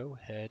 We will go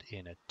ahead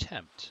and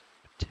attempt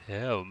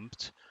to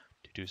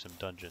do some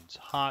dungeons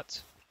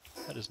hot.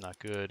 That is not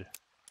good.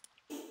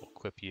 We'll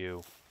equip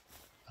you.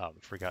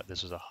 Forgot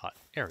this is a hot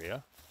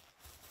area.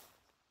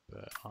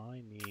 But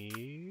I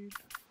need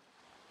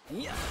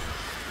you.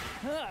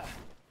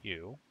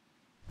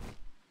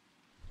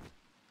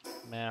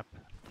 Map.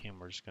 And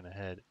we're just going to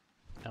head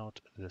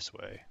out this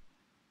way.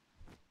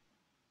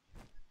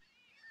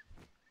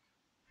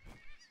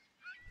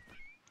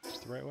 Is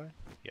it the right way?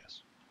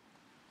 Yes.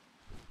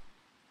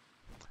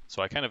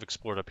 So I kind of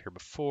explored up here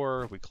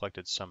before. We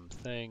collected some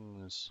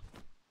things.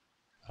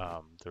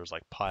 There was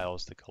like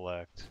piles to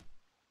collect.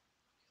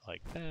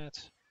 Like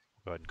that.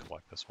 We'll go ahead and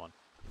collect this one.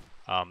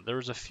 There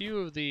was a few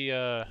of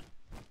the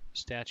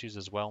statues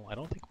as well. I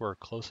don't think we're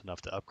close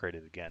enough to upgrade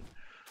it again.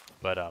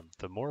 But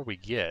the more we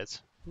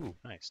get... Ooh,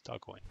 nice,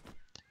 dog coin.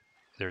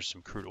 There's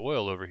some crude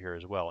oil over here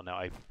as well.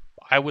 Now,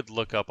 I would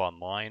look up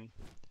online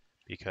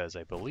because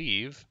I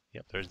believe...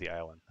 Yep, there's the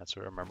island. That's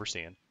what I remember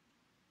seeing.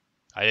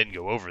 I didn't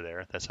go over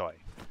there. That's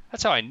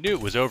how I knew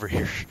it was over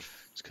here.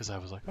 It's because I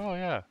was like, oh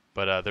yeah.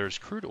 But there's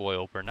crude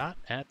oil. We're not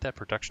at that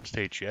production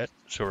stage yet.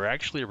 So we're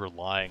actually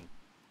relying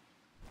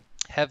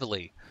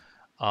heavily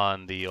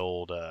on the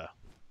old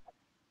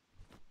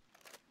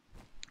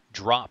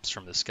drops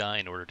from the sky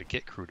in order to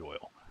get crude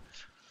oil.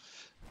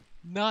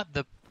 Not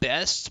the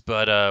best,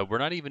 but we're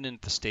not even in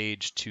the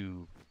stage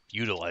to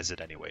utilize it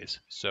anyways.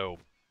 So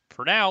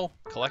for now,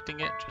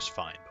 collecting it, just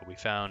fine. But we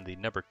found the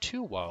number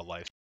 2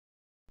 wildlife.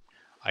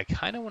 I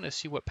kind of want to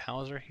see what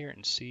pals are here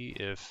and see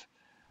if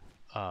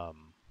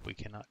we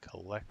cannot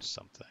collect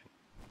something.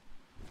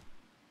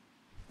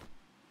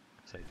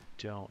 Because I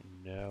don't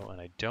know, and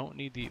I don't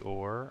need the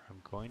ore.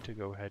 I'm going to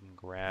go ahead and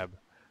grab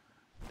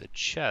the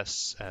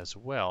chests as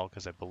well,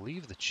 because I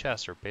believe the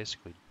chests are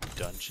basically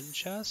dungeon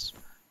chests.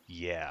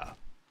 Yeah.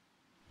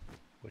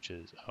 Which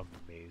is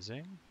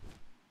amazing.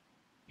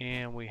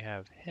 And we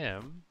have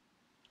him.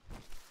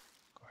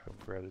 Go ahead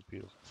and grab the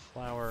beautiful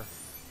flower.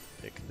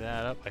 Pick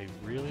that up. I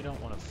really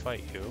don't want to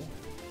fight you.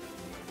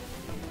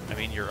 I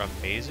mean, you're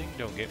amazing,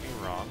 don't get me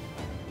wrong.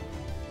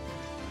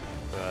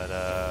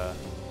 But,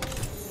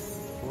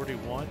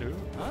 41, ooh.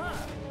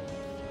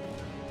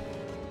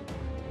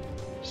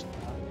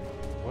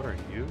 What are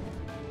you?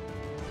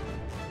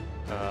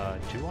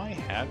 Do I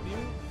have you?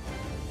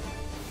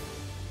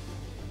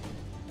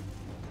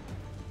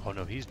 Oh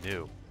no, he's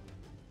new.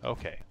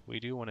 Okay, we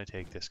do want to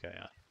take this guy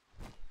on.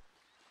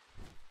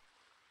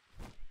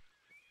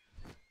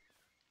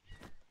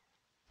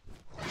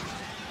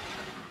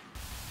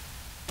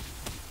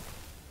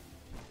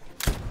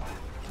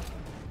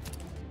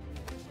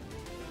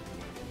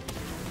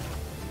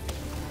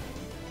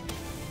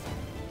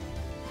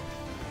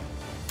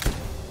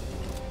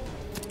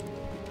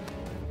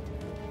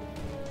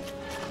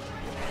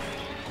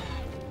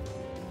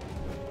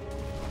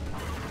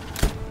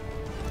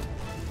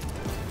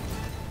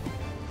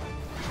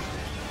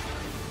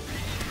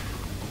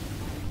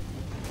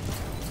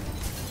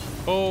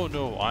 Oh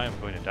no, I am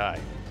going to die.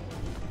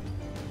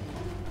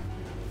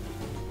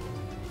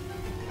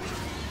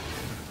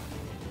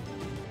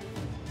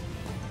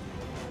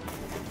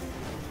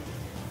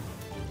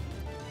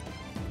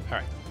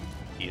 Alright,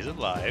 he is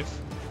alive.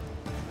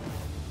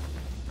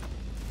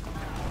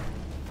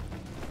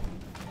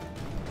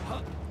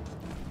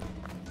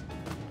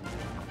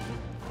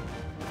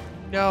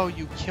 No,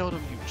 you killed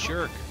him, you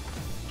jerk.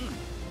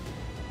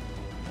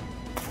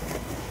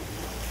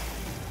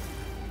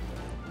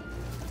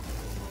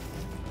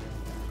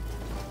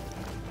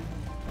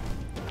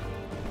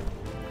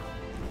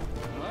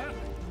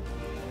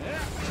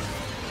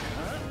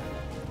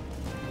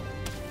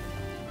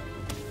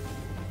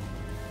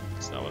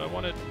 Not what I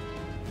wanted.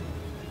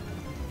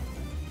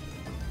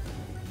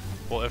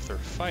 Well, if they're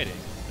fighting,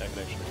 that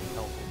could actually be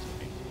helpful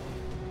to me.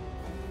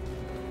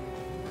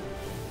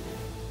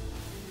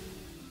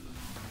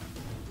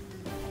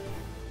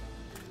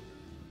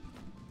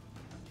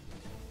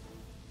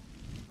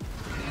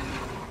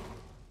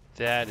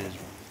 That is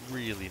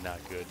really not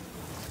good.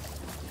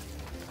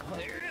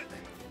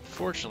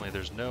 Fortunately,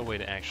 there's no way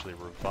to actually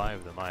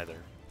revive them either.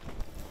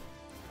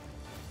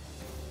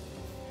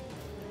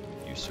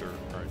 You, sir,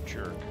 are a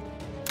jerk.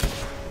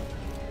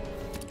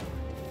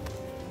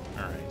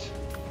 Alright.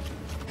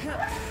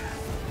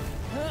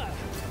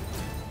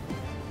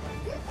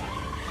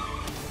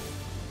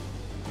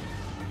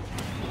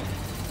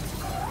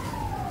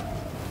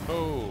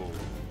 Oh,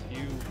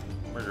 you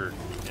murdered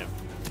him.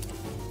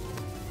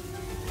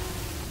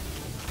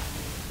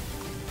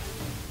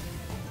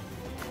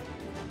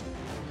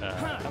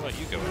 How about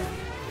you go in?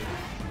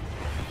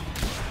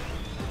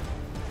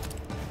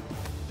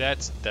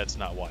 That's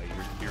not why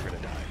you're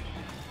gonna die.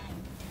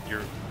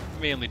 You're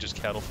mainly just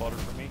cattle fodder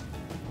for me.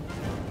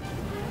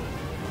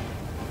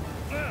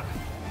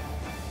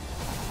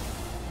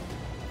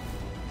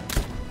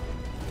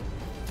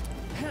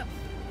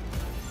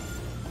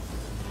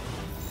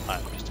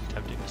 I'm just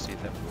attempting to see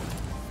if that works.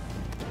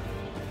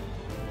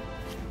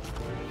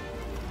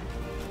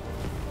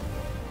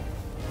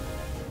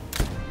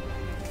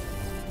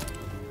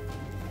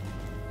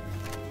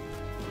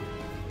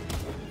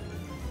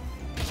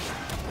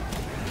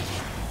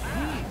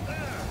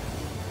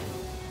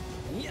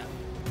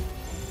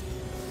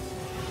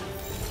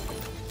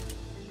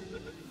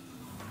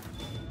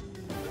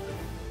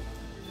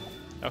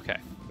 Okay,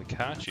 we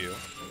caught you.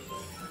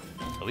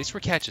 At least we're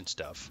catching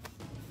stuff.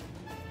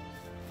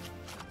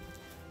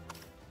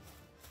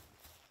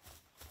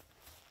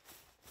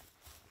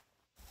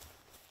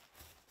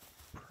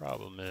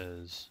 Problem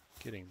is,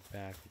 getting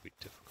back will be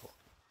difficult.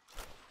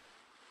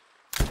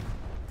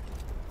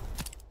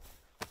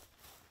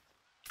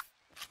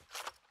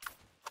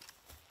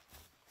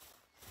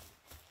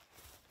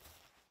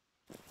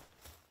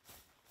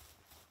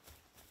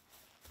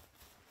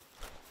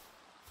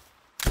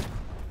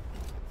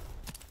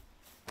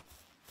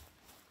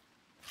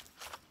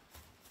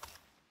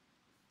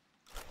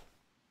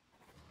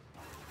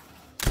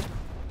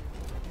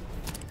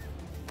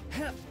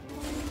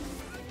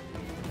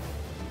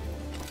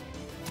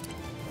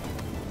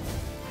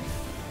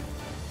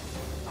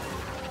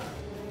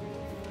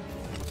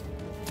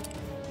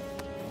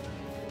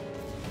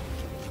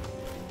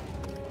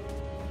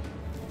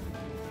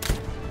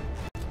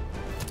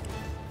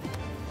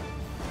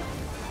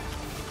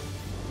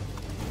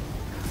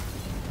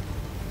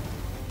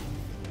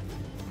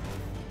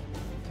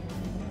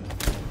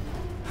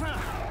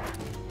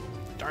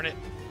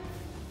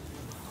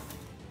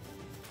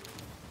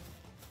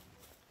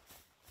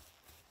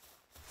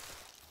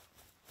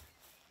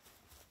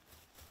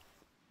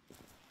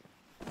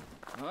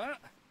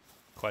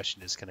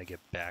 Question is, can I get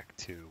back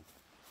to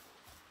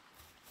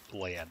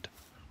land?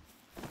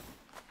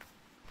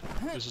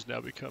 This has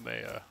now become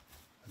a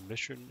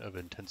mission of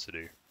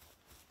intensity.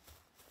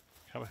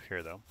 Come up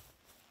here, though.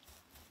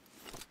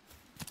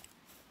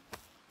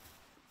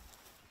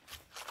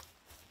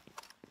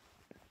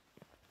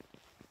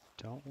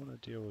 Don't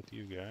want to deal with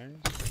you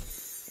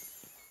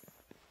guys.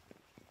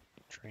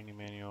 Training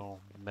manual,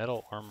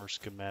 metal armor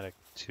schematic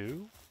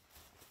 2.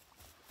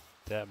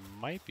 That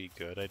might be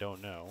good, I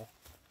don't know.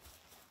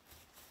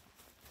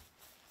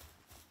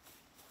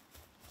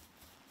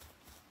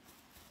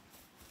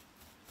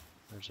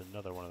 There's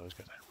another one of those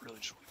guys. I really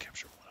just want to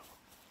capture one of them.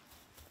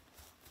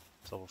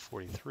 It's level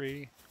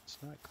 43. It's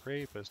not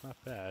great, but it's not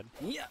bad.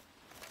 Yeah.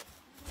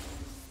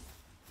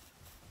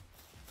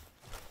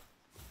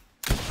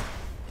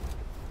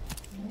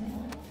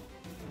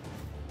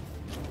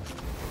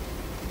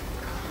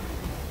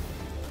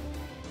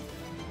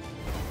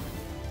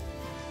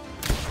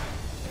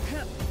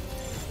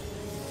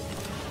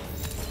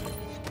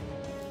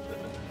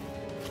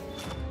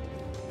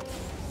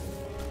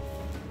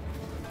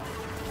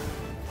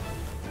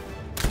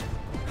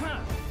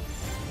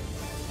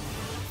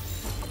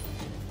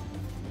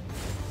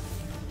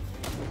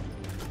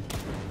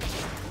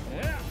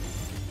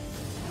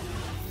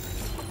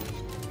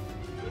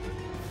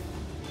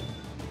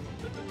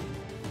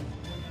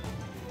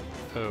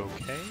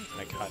 Okay,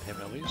 I caught him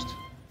at least.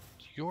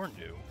 You're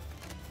new.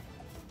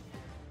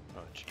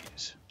 Oh,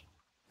 jeez.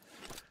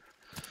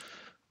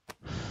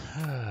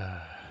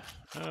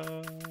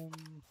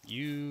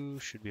 You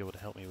should be able to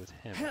help me with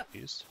him at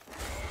least.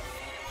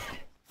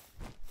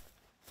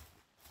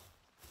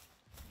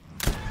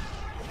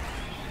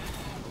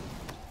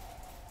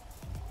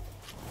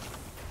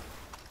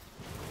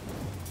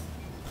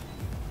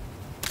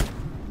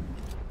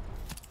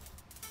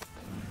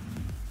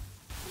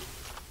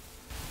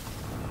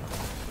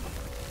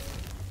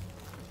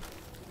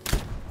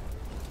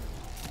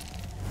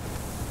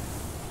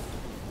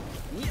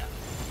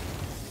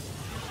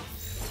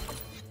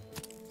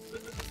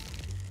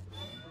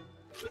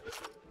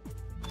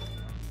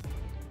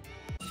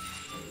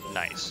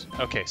 Nice.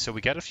 Okay, so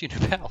we got a few new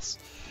pals.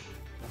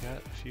 We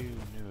got a few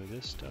new of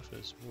this stuff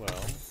as well.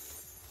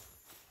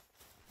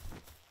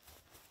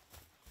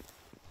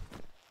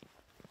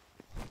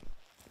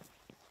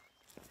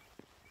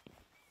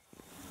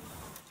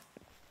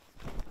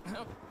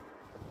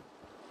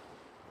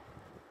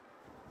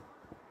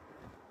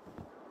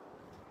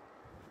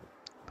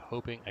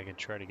 Hoping I can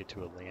try to get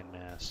to a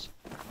landmass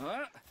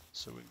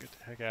so we can get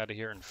the heck out of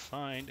here and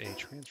find a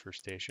transfer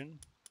station.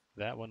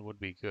 That one would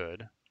be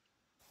good.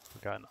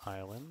 Forgotten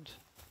Island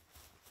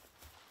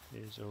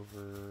is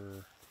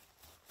over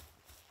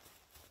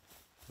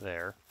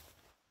there.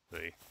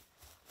 See.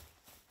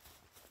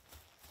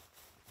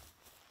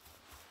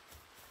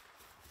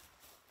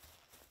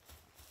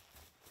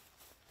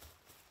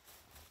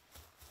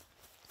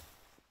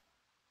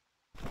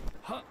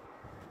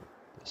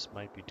 This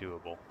might be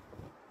doable.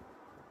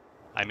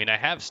 I mean, I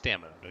have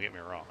stamina, don't get me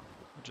wrong.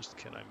 Just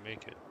can I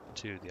make it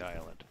to the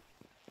island?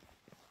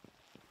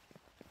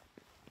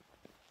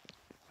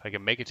 If I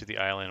can make it to the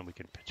island, we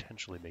could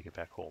potentially make it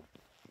back home.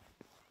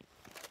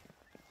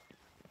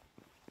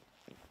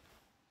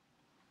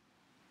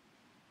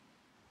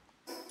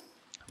 How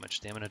much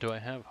stamina do I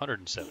have?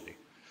 170.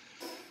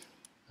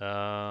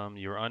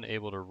 You're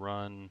unable to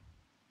run.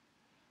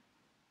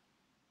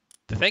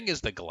 The thing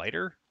is the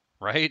glider,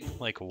 right?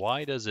 Like,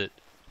 why does it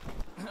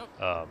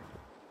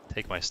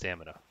take my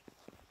stamina?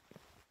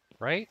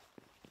 Right?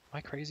 Am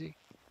I crazy?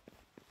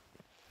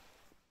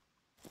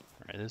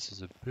 Alright, this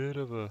is a bit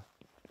of a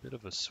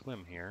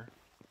swim here.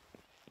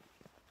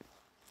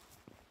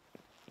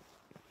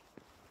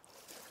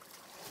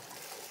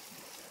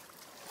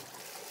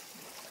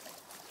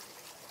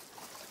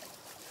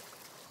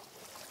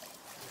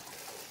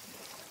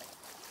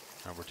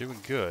 Now we're doing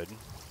good.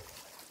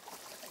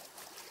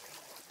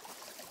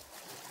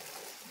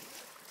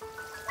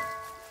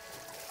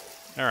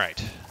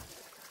 Alright.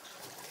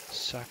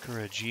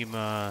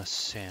 Sakurajima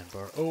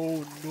Sandbar.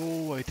 Oh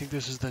no, I think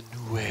this is the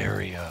new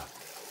area.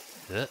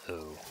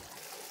 Uh-oh.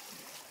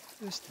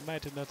 This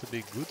might not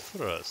be good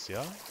for us,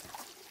 yeah?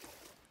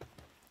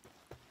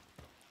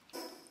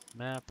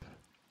 Map.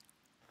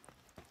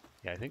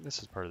 Yeah, I think this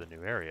is part of the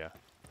new area.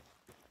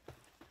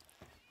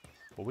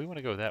 Well, we want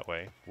to go that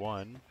way.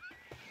 One,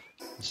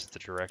 this is the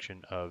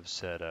direction of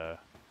said,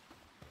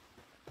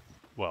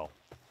 well,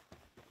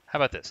 how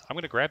about this? I'm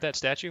going to grab that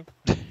statue,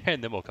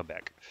 and then we'll come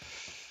back.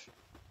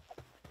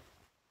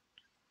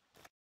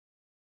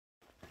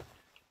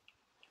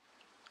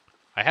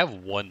 I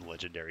have one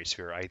legendary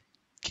sphere. I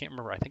can't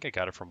remember. I think I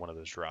got it from one of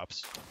those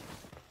drops.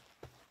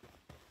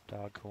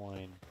 Dog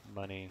coin,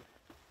 money.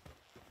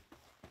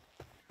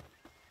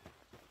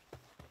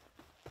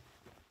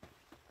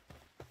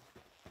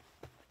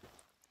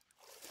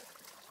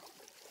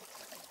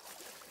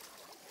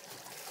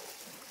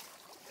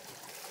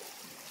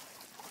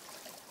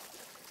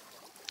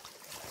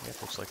 Yeah,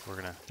 it looks like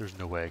there's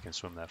no way I can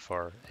swim that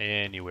far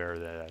anywhere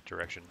that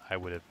direction. I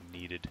would have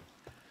needed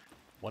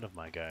one of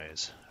my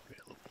guys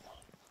available.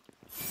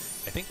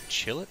 I think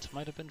Chillet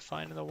might have been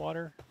fine in the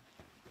water.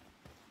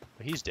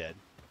 But he's dead.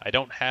 I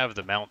don't have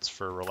the mounts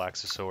for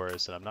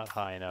Relaxosaurus, and I'm not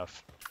high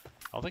enough.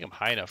 I don't think I'm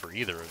high enough for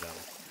either of them.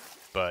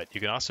 But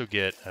you can also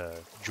get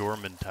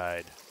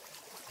Jormuntide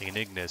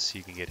Ignis.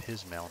 You can get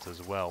his mount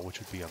as well, which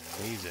would be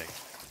amazing.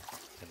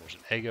 And there's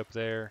an egg up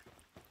there.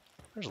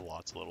 There's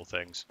lots of little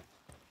things.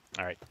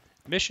 Alright.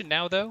 Mission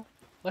now, though.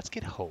 Let's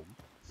get home.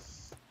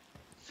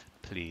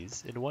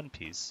 Please, in one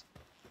piece.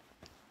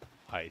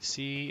 I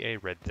see a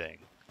red thing.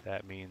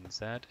 That means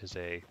that is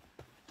a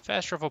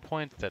fast travel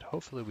point that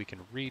hopefully we can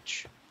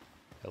reach.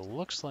 It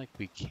looks like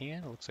we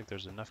can. It looks like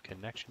there's enough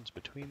connections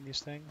between these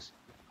things.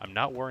 I'm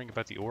not worrying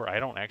about the ore. I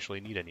don't actually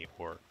need any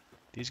ore.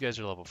 These guys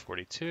are level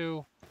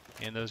 42,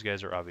 and those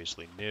guys are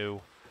obviously new.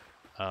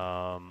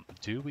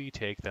 Do we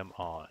take them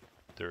on?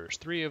 There's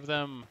 3 of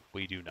them.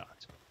 We do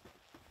not.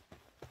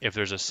 If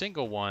there's a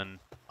single one,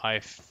 I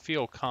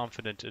feel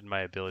confident in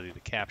my ability to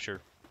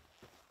capture.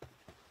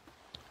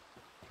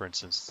 For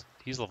instance,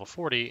 he's level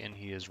 40 and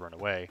he has run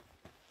away.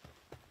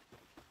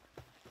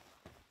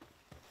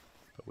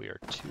 But we are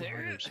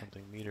 200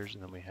 something meters,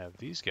 and then we have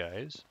these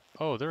guys.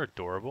 Oh, they're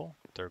adorable.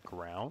 They're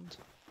ground.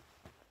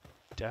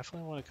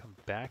 Definitely want to come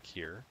back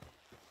here.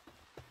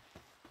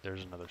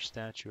 There's another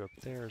statue up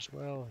there as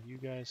well. You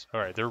guys.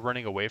 Alright, they're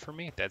running away from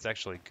me. That's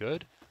actually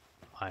good.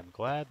 I'm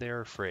glad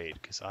they're afraid,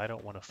 because I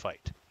don't want to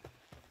fight.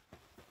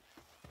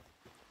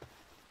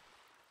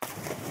 Let's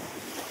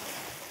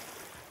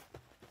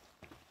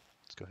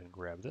go ahead and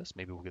grab this.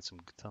 Maybe we'll get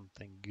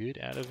something good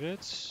out of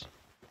it.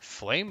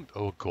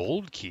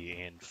 Gold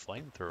key and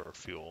flamethrower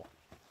fuel.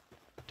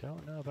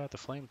 Don't know about the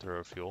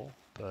flamethrower fuel,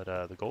 but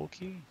the gold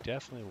key,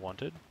 definitely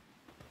wanted.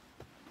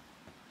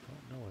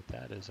 Don't know what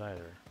that is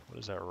either. What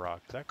is that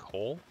rock? Is that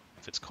coal?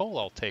 If it's coal,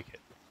 I'll take it.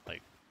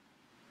 Like,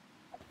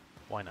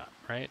 why not,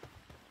 right?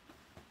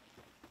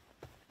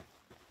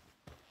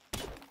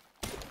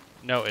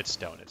 No, it's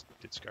stone.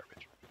 It's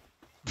garbage.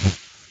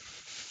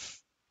 It's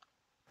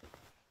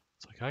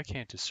like I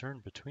can't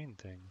discern between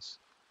things.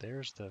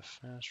 There's the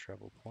fast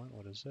travel point.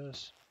 What is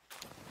this?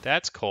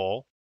 That's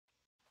coal.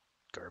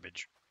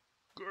 Garbage.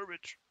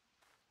 Garbage.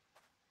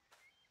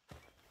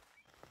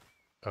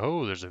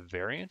 Oh, there's a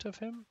variant of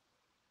him?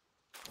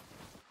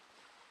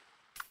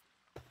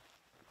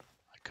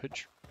 I could...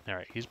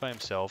 Alright, he's by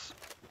himself.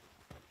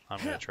 I'm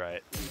gonna try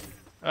it.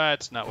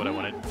 That's not what I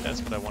wanted.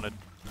 That's what I wanted.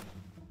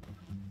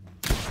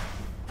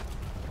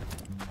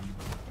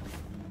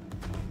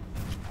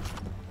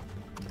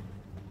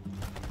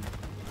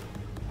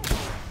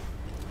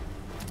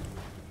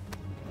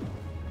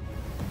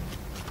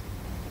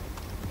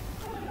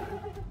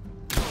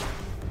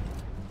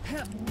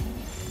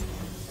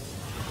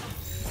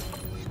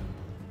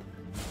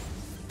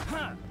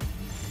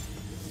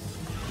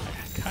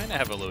 I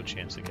have a low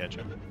chance to catch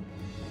him.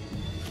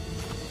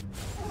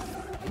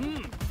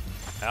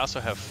 I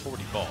also have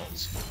 40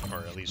 balls,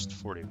 or at least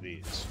 40 of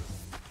these.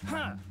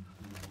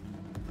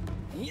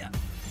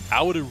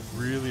 I would have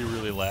really,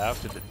 really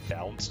laughed if it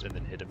bounced and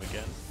then hit him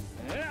again.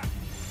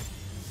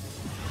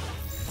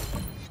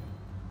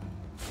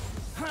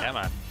 Come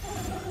on.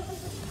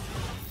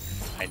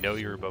 I know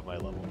you're above my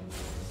level.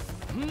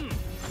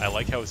 I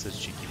like how it says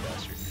cheeky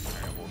bastard.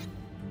 Alright, well,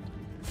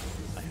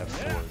 I have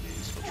 4 of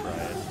these. We'll try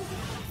it.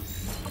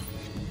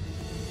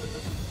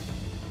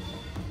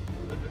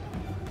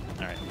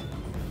 Alright.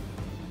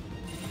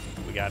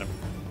 We got him.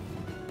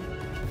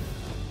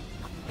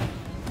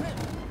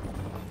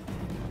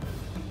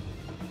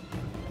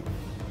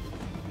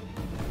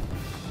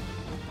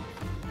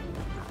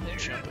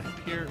 Jump up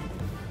here.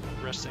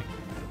 Resting.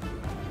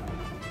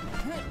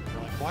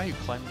 They're like, why are you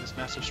climbing this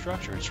massive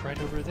structure? It's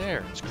right over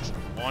there. It's because I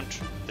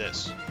want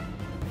this.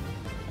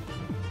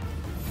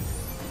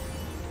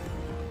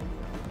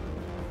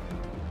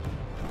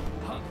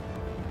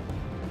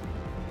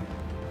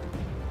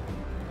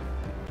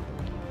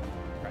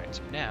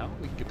 So now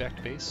we can get back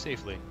to base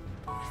safely.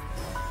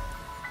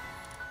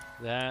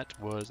 That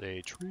was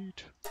a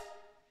treat.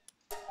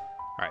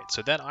 Alright,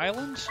 so that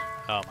island,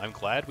 I'm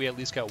glad we at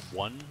least got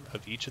one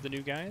of each of the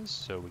new guys.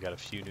 So we got a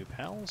few new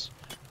pals,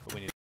 but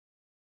we need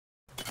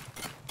to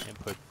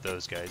input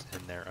those guys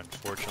in there.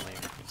 Unfortunately,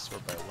 we can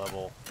sort by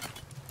level.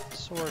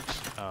 Sort.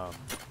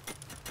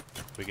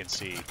 We can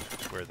see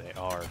where they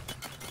are.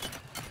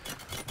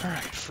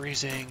 Alright,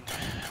 freezing.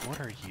 What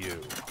are you?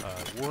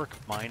 Work,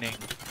 mining.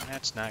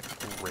 That's not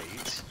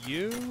great.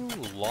 You,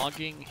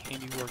 logging,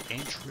 handiwork,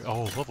 and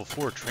oh, level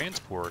 4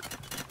 transport.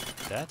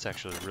 That's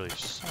actually really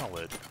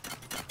solid.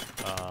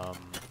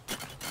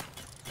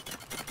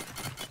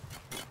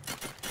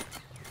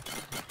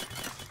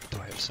 Do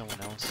I have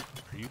someone else?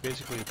 Are you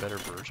basically a better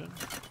version?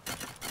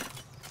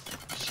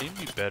 You seem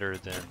to be better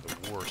than the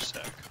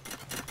Warsect.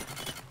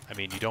 I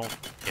mean, you don't...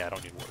 Yeah, I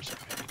don't need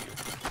Warsect. I need you.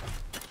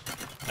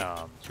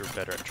 You're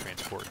better at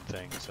transporting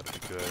things. That'll be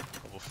good.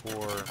 Level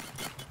 4.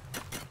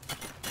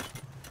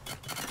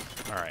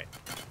 Alright.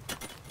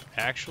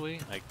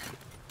 Actually, I could...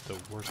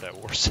 Where's that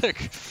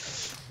Warsect?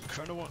 I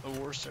kind of want the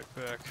Warsect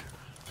back.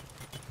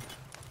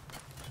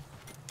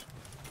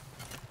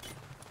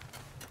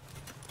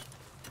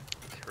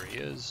 he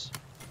is.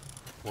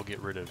 We'll get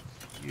rid of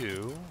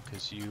you,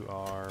 because you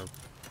are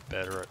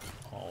better at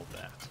all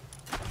that.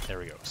 There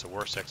we go. So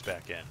Warsect's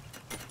back in.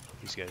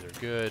 These guys are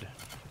good.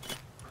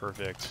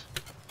 Perfect.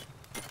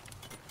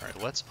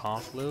 Alright, let's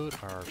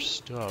offload our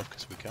stuff,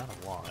 because we got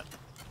a lot.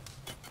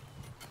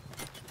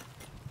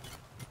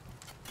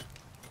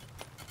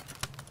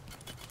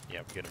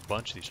 Yeah, we get a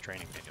bunch of these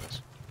training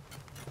manuals.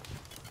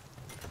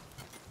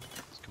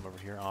 Let's come over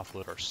here,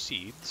 offload our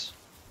seeds.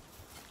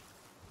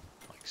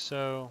 Like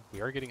so.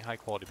 We are getting high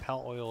quality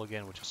pallet oil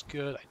again, which is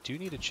good. I do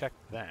need to check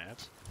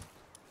that.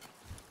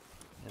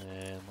 And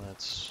then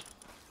let's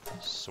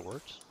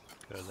sort,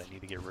 because I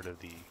need to get rid of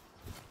the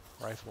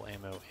rifle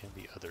ammo and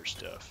the other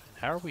stuff. And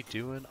how are we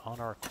doing on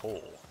our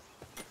coal?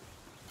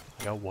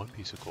 I got one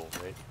piece of coal,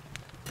 right?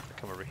 I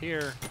come over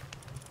here.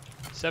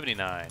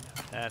 79.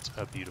 That's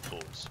a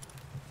beautifuls.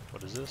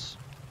 What is this?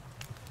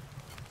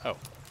 Oh.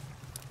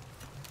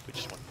 We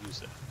just want to use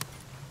that.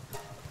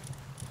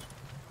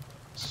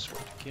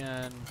 Sort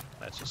again.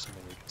 That's just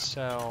something we can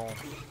sell.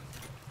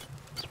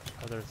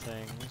 Other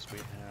things we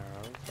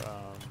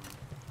have.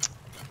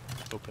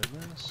 Open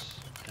this,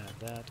 and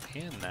that,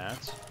 and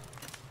that.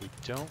 We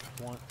don't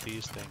want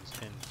these things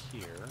in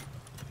here.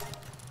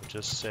 We'll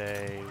just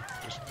say,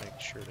 just make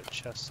sure the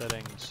chest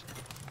settings.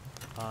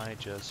 I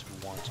just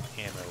want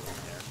ammo in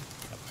there.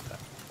 How about that?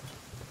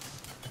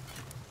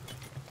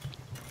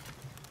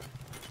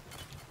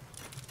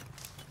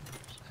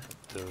 Just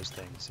add those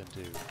things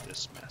into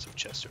this massive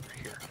chest over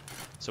here.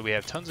 So we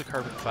have tons of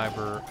carbon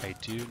fiber. I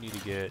do need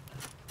to get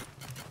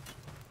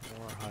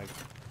more high.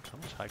 How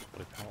much high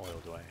quality pallet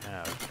oil do I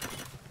have?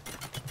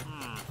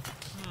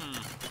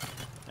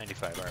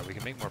 95. Alright, we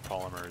can make more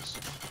polymers.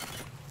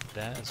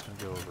 That is going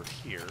to go over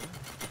here.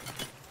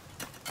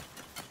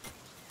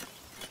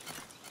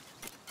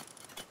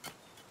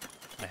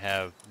 I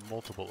have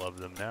multiple of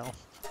them now.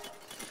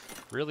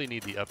 Really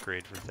need the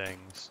upgrade for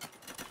things.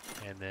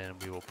 And then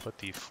we will put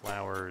the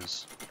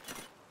flowers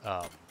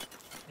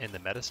in the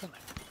medicine.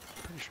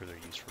 I'm pretty sure they're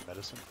used for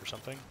medicine for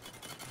something.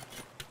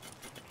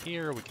 And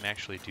here we can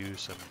actually do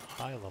some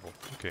high level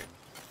cooking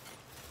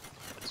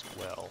as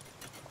well.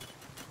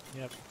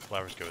 Yep,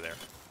 flowers go there.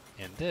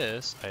 And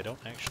this, I don't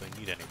actually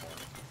need anymore.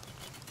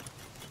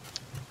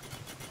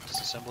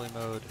 Disassembly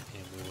mode,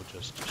 and we will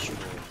just destroy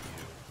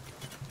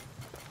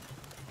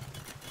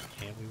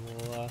you. And we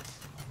will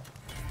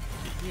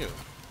get you.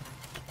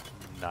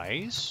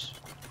 Nice.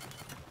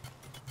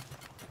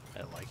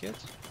 I like it.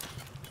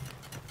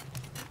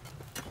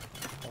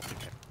 I don't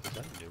think is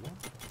that a new one?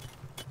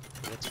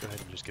 Let's go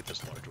ahead and just get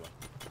this large one.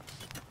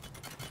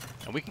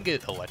 And we can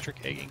get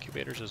electric egg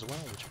incubators as well,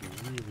 which would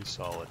be really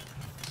solid.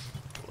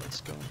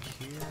 Let's go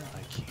here.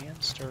 I can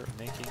start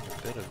making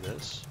a bit of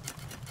this,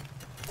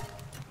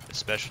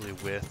 especially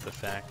with the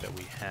fact that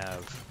we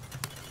have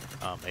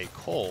a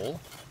coal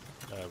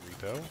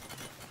repo. And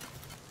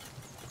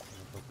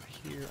over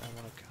here,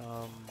 I want to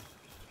come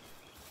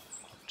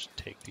just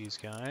take these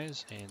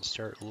guys and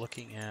start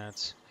looking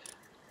at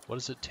what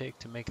does it take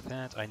to make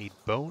that. I need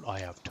bone. I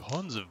have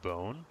tons of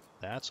bone.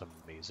 That's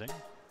amazing.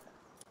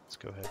 Let's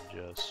go ahead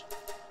and just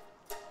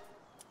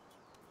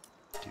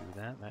do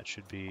that. That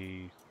should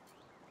be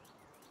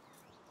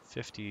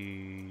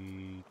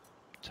 50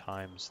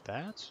 times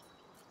that.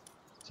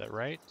 Is that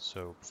right?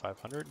 So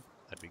 500?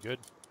 That'd be good.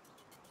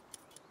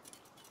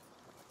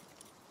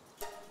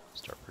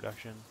 Start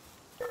production.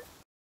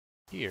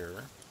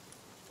 Here,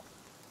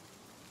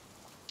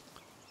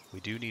 we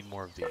do need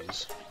more of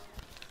these.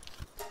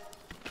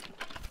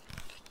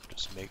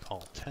 Just make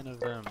all 10 of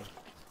them.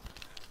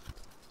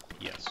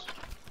 Yes.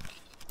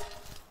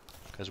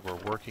 Because we're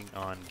working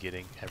on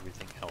getting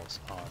everything else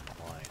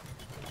online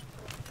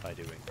by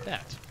doing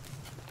that.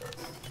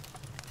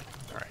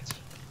 Alright.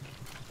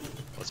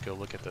 Let's go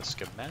look at the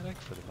schematic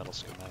for the metal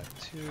schematic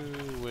 2,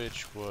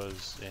 which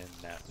was in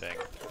that thing.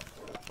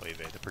 Wait,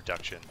 the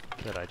production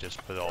that I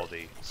just put all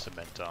the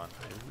cement on.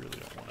 I really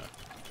don't want to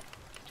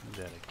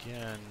do that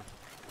again.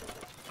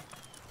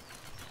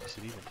 Is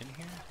it even in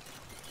here?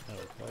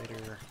 No,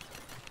 lighter.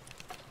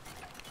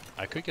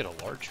 I could get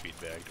a large feed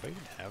bag. Do I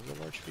even have the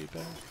large feed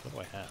bag? What do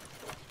I have?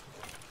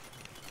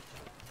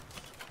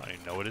 I don't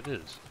even know what it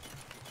is.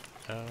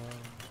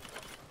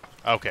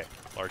 Okay,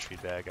 large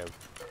feed bag.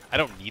 I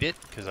don't need it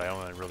because I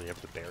only really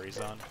have the berries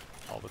on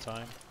all the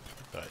time,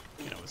 but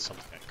you know, it's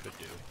something I could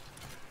do.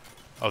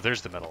 Oh,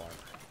 there's the metal armor.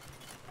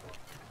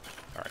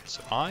 Alright,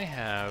 so I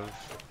have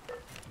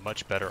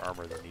much better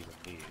armor than even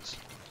these,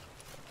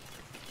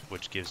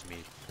 which gives me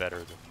better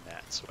than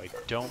that. So I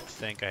don't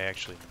think I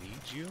actually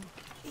need you.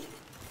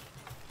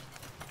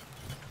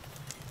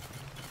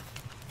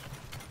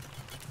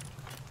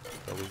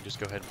 But we can just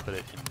go ahead and put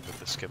it in with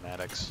the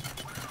schematics.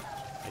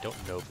 I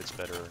don't know if it's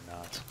better or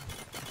not.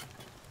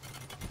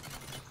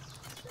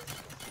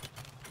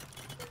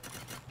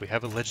 We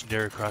have a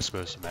legendary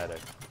crossbow schematic.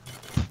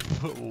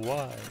 But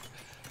why?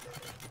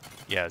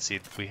 Yeah, see,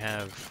 we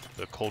have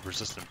the cold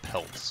resistant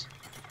pelts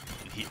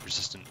and heat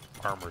resistant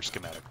armor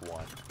schematic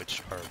 1,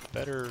 which are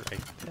better, I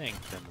think,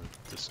 than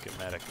the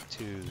schematic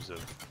 2s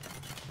of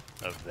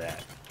of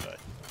that. But,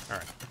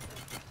 alright.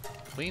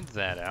 Clean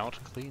that out.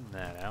 Clean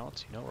that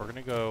out. You know, we're going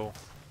to go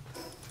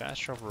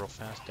fast travel real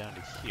fast down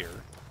to here.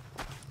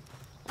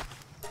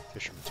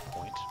 Fisherman's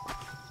Point.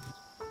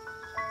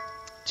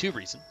 2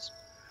 reasons.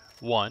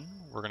 1,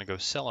 we're going to go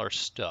sell our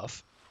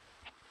stuff.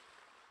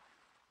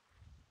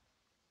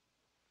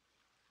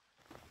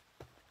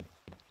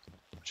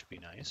 Which would be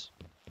nice.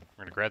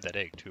 We're going to grab that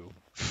egg, too.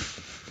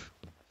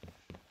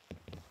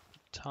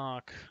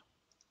 Talk.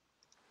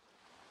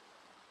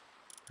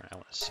 All right, I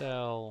want to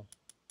sell.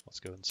 Let's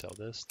go and sell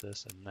this,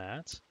 this, and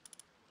that.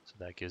 So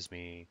that gives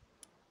me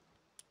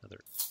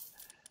another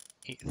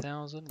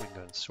 8,000. We can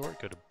go and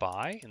sort, go to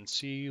buy, and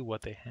see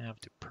what they have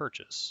to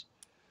purchase.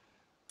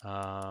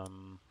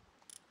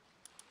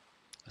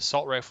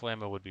 Assault rifle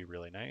ammo would be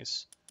really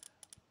nice.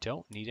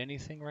 Don't need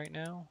anything right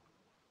now.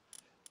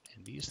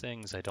 And these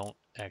things I don't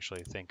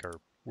actually think are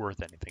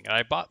worth anything. And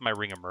I bought my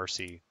Ring of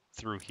Mercy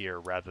through here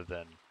rather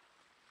than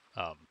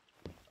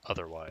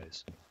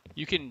otherwise.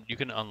 You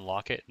can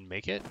unlock it and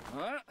make it,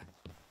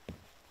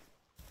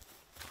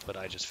 but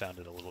I just found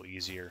it a little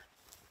easier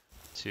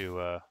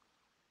to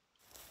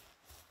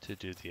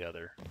do the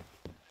other.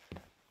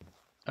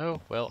 Oh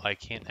well, I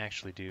can't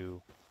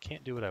do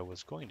what I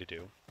was going to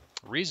do.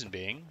 Reason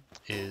being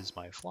is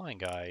my flying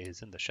guy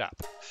is in the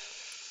shop.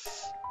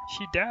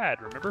 He died,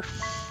 remember?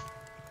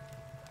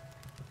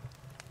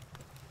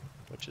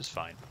 Which is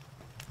fine.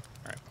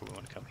 Alright, but we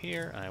want to come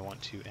here, and I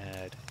want to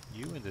add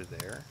you into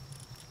there.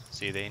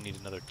 See, they need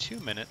another 2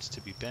 minutes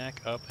to be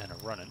back up and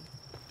running.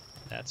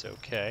 That's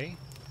okay.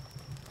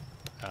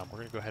 We're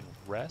going to go ahead and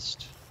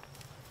rest.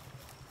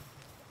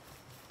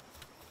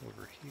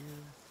 Over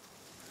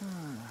here.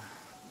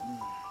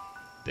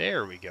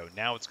 There we go.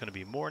 Now it's going to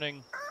be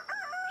morning.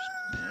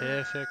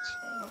 Perfect.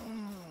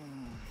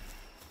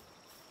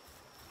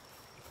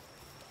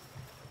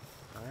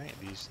 Alright,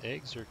 these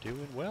eggs are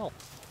doing well.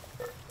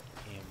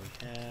 And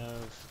we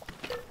have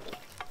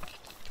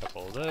a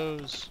couple of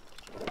those.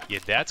 Yeah,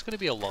 that's going to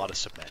be a lot of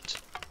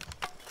cement.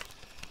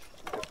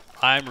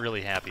 I'm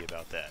really happy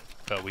about that.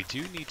 But we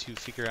do need to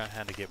figure out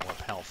how to get more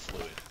PAL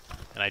fluid.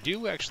 And I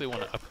do actually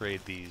want to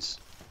upgrade these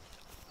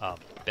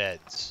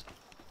beds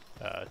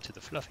to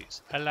the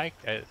fluffies. I like,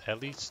 at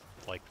least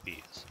like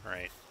these,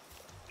 alright?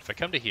 If I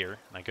come to here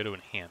and I go to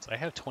enhance, I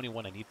have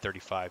 21, I need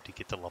 35 to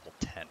get to level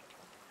 10.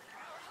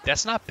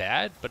 That's not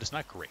bad, but it's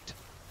not great.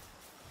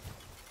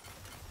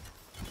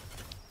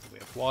 We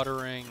have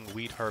watering,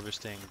 wheat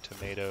harvesting,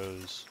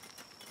 tomatoes,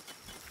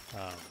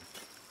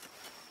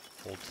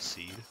 hold to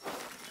seed,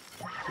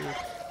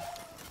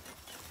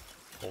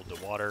 hold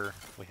to water,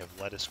 we have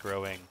lettuce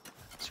growing,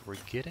 so we're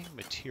getting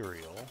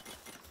material.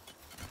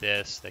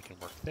 This, they can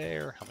work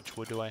there. How much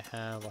wood do I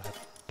have? I have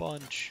a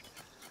bunch.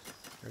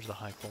 There's the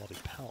high quality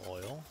PAL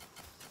oil.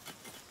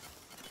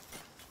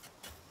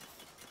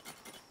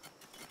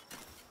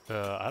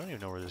 I don't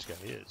even know where this guy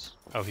is.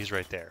 Oh, he's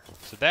right there.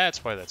 So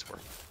that's why that's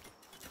working.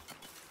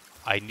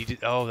 I needed,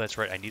 oh, that's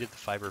right. I needed the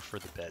fiber for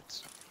the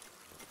beds.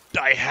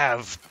 I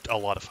have a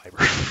lot of fiber.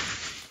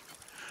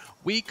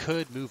 We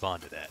could move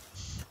on to that.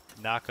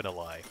 Not gonna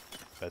lie.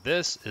 But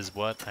this is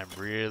what I'm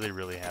really,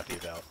 really happy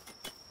about.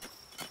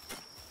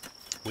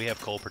 We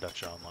have coal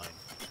production online,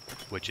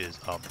 which is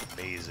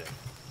amazing.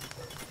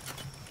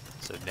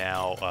 So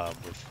now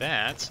with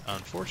that,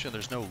 unfortunately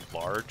there's no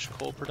large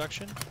coal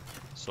production,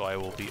 so I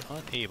will be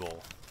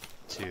unable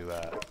to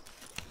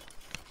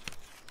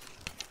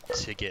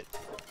get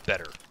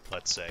better,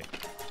 let's say.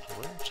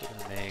 We're actually going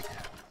to make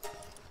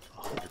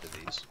 100 of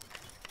these.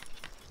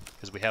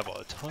 Because we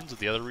have tons of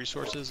the other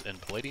resources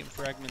and palladium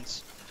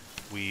fragments.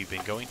 We've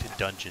been going to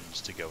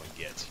dungeons to go and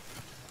get.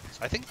 So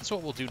I think that's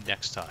what we'll do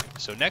next time.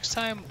 So next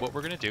time, what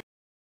we're going to do,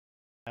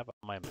 I have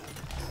on my map.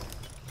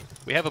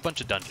 We have a bunch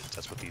of dungeons.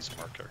 That's what these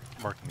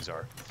markings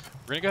are.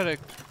 We're going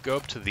to go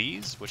up to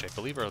these, which I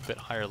believe are a bit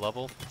higher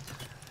level,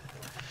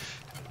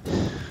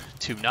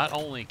 to not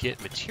only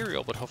get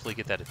material, but hopefully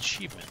get that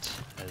achievement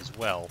as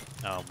well.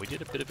 We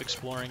did a bit of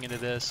exploring into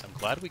this. I'm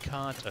glad we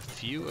caught a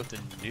few of the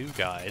new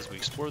guys. We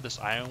explored this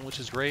island, which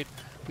is great.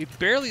 We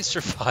barely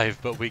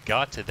survived, but we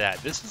got to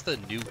that. This is the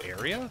new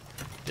area.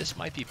 This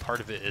might be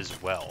part of it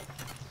as well.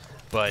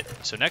 But,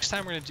 so next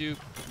time we're going to do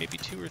maybe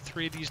 2 or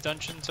 3 of these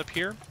dungeons up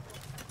here.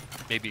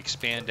 Maybe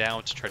expand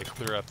out to try to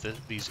clear up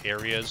these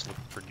areas,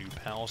 looking for new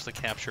pals to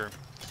capture,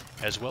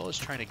 as well as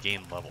trying to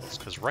gain levels.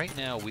 Because right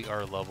now we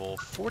are level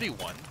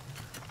 41,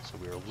 so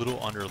we're a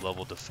little under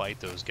level to fight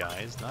those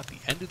guys. Not the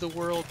end of the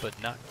world, but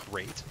not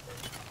great.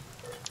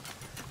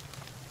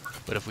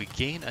 But if we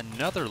gain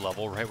another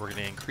level, right, we're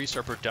going to increase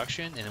our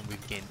production, and then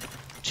we've gained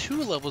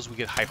 2 levels, we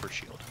get Hyper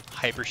Shield.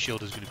 Hyper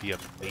Shield is going to be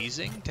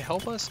amazing to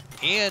help us,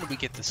 and we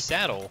get the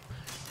saddle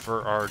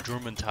for our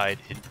Drummondtide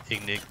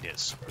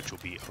Ignitus, which will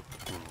be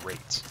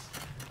great.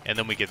 And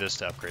then we get this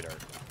to upgrade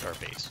our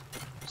base.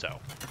 So,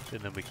 and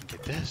then we can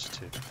get this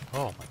to,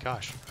 oh my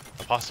gosh,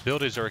 the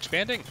possibilities are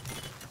expanding.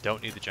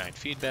 Don't need the giant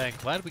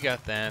feedback. Glad we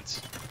got that.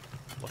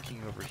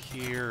 Looking over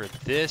here,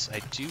 this I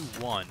do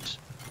want,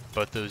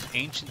 but those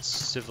ancient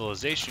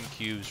civilization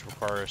cubes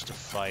require us to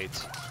fight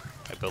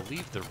I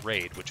believe, the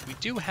raid, which we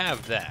do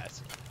have that.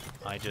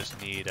 I just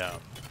need to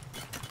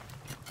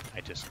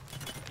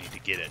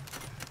get it.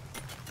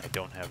 I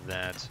don't have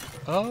that.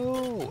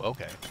 Oh,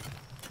 okay.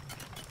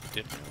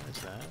 Didn't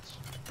realize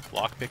that.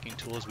 Lockpicking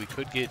tools. We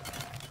could get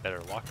better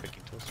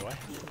lockpicking tools. Do I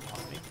have them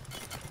on me?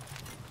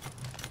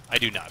 I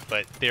do not,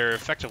 but they're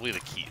effectively the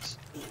keys.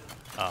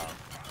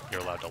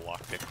 You're allowed to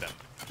lockpick them.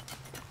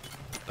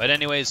 But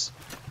anyways,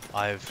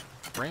 I've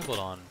rambled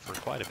on for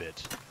quite a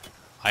bit.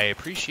 I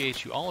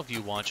appreciate all of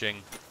you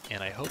watching,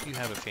 and I hope you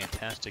have a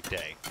fantastic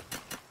day.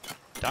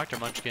 Dr.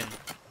 Munchkin,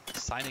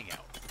 signing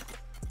out.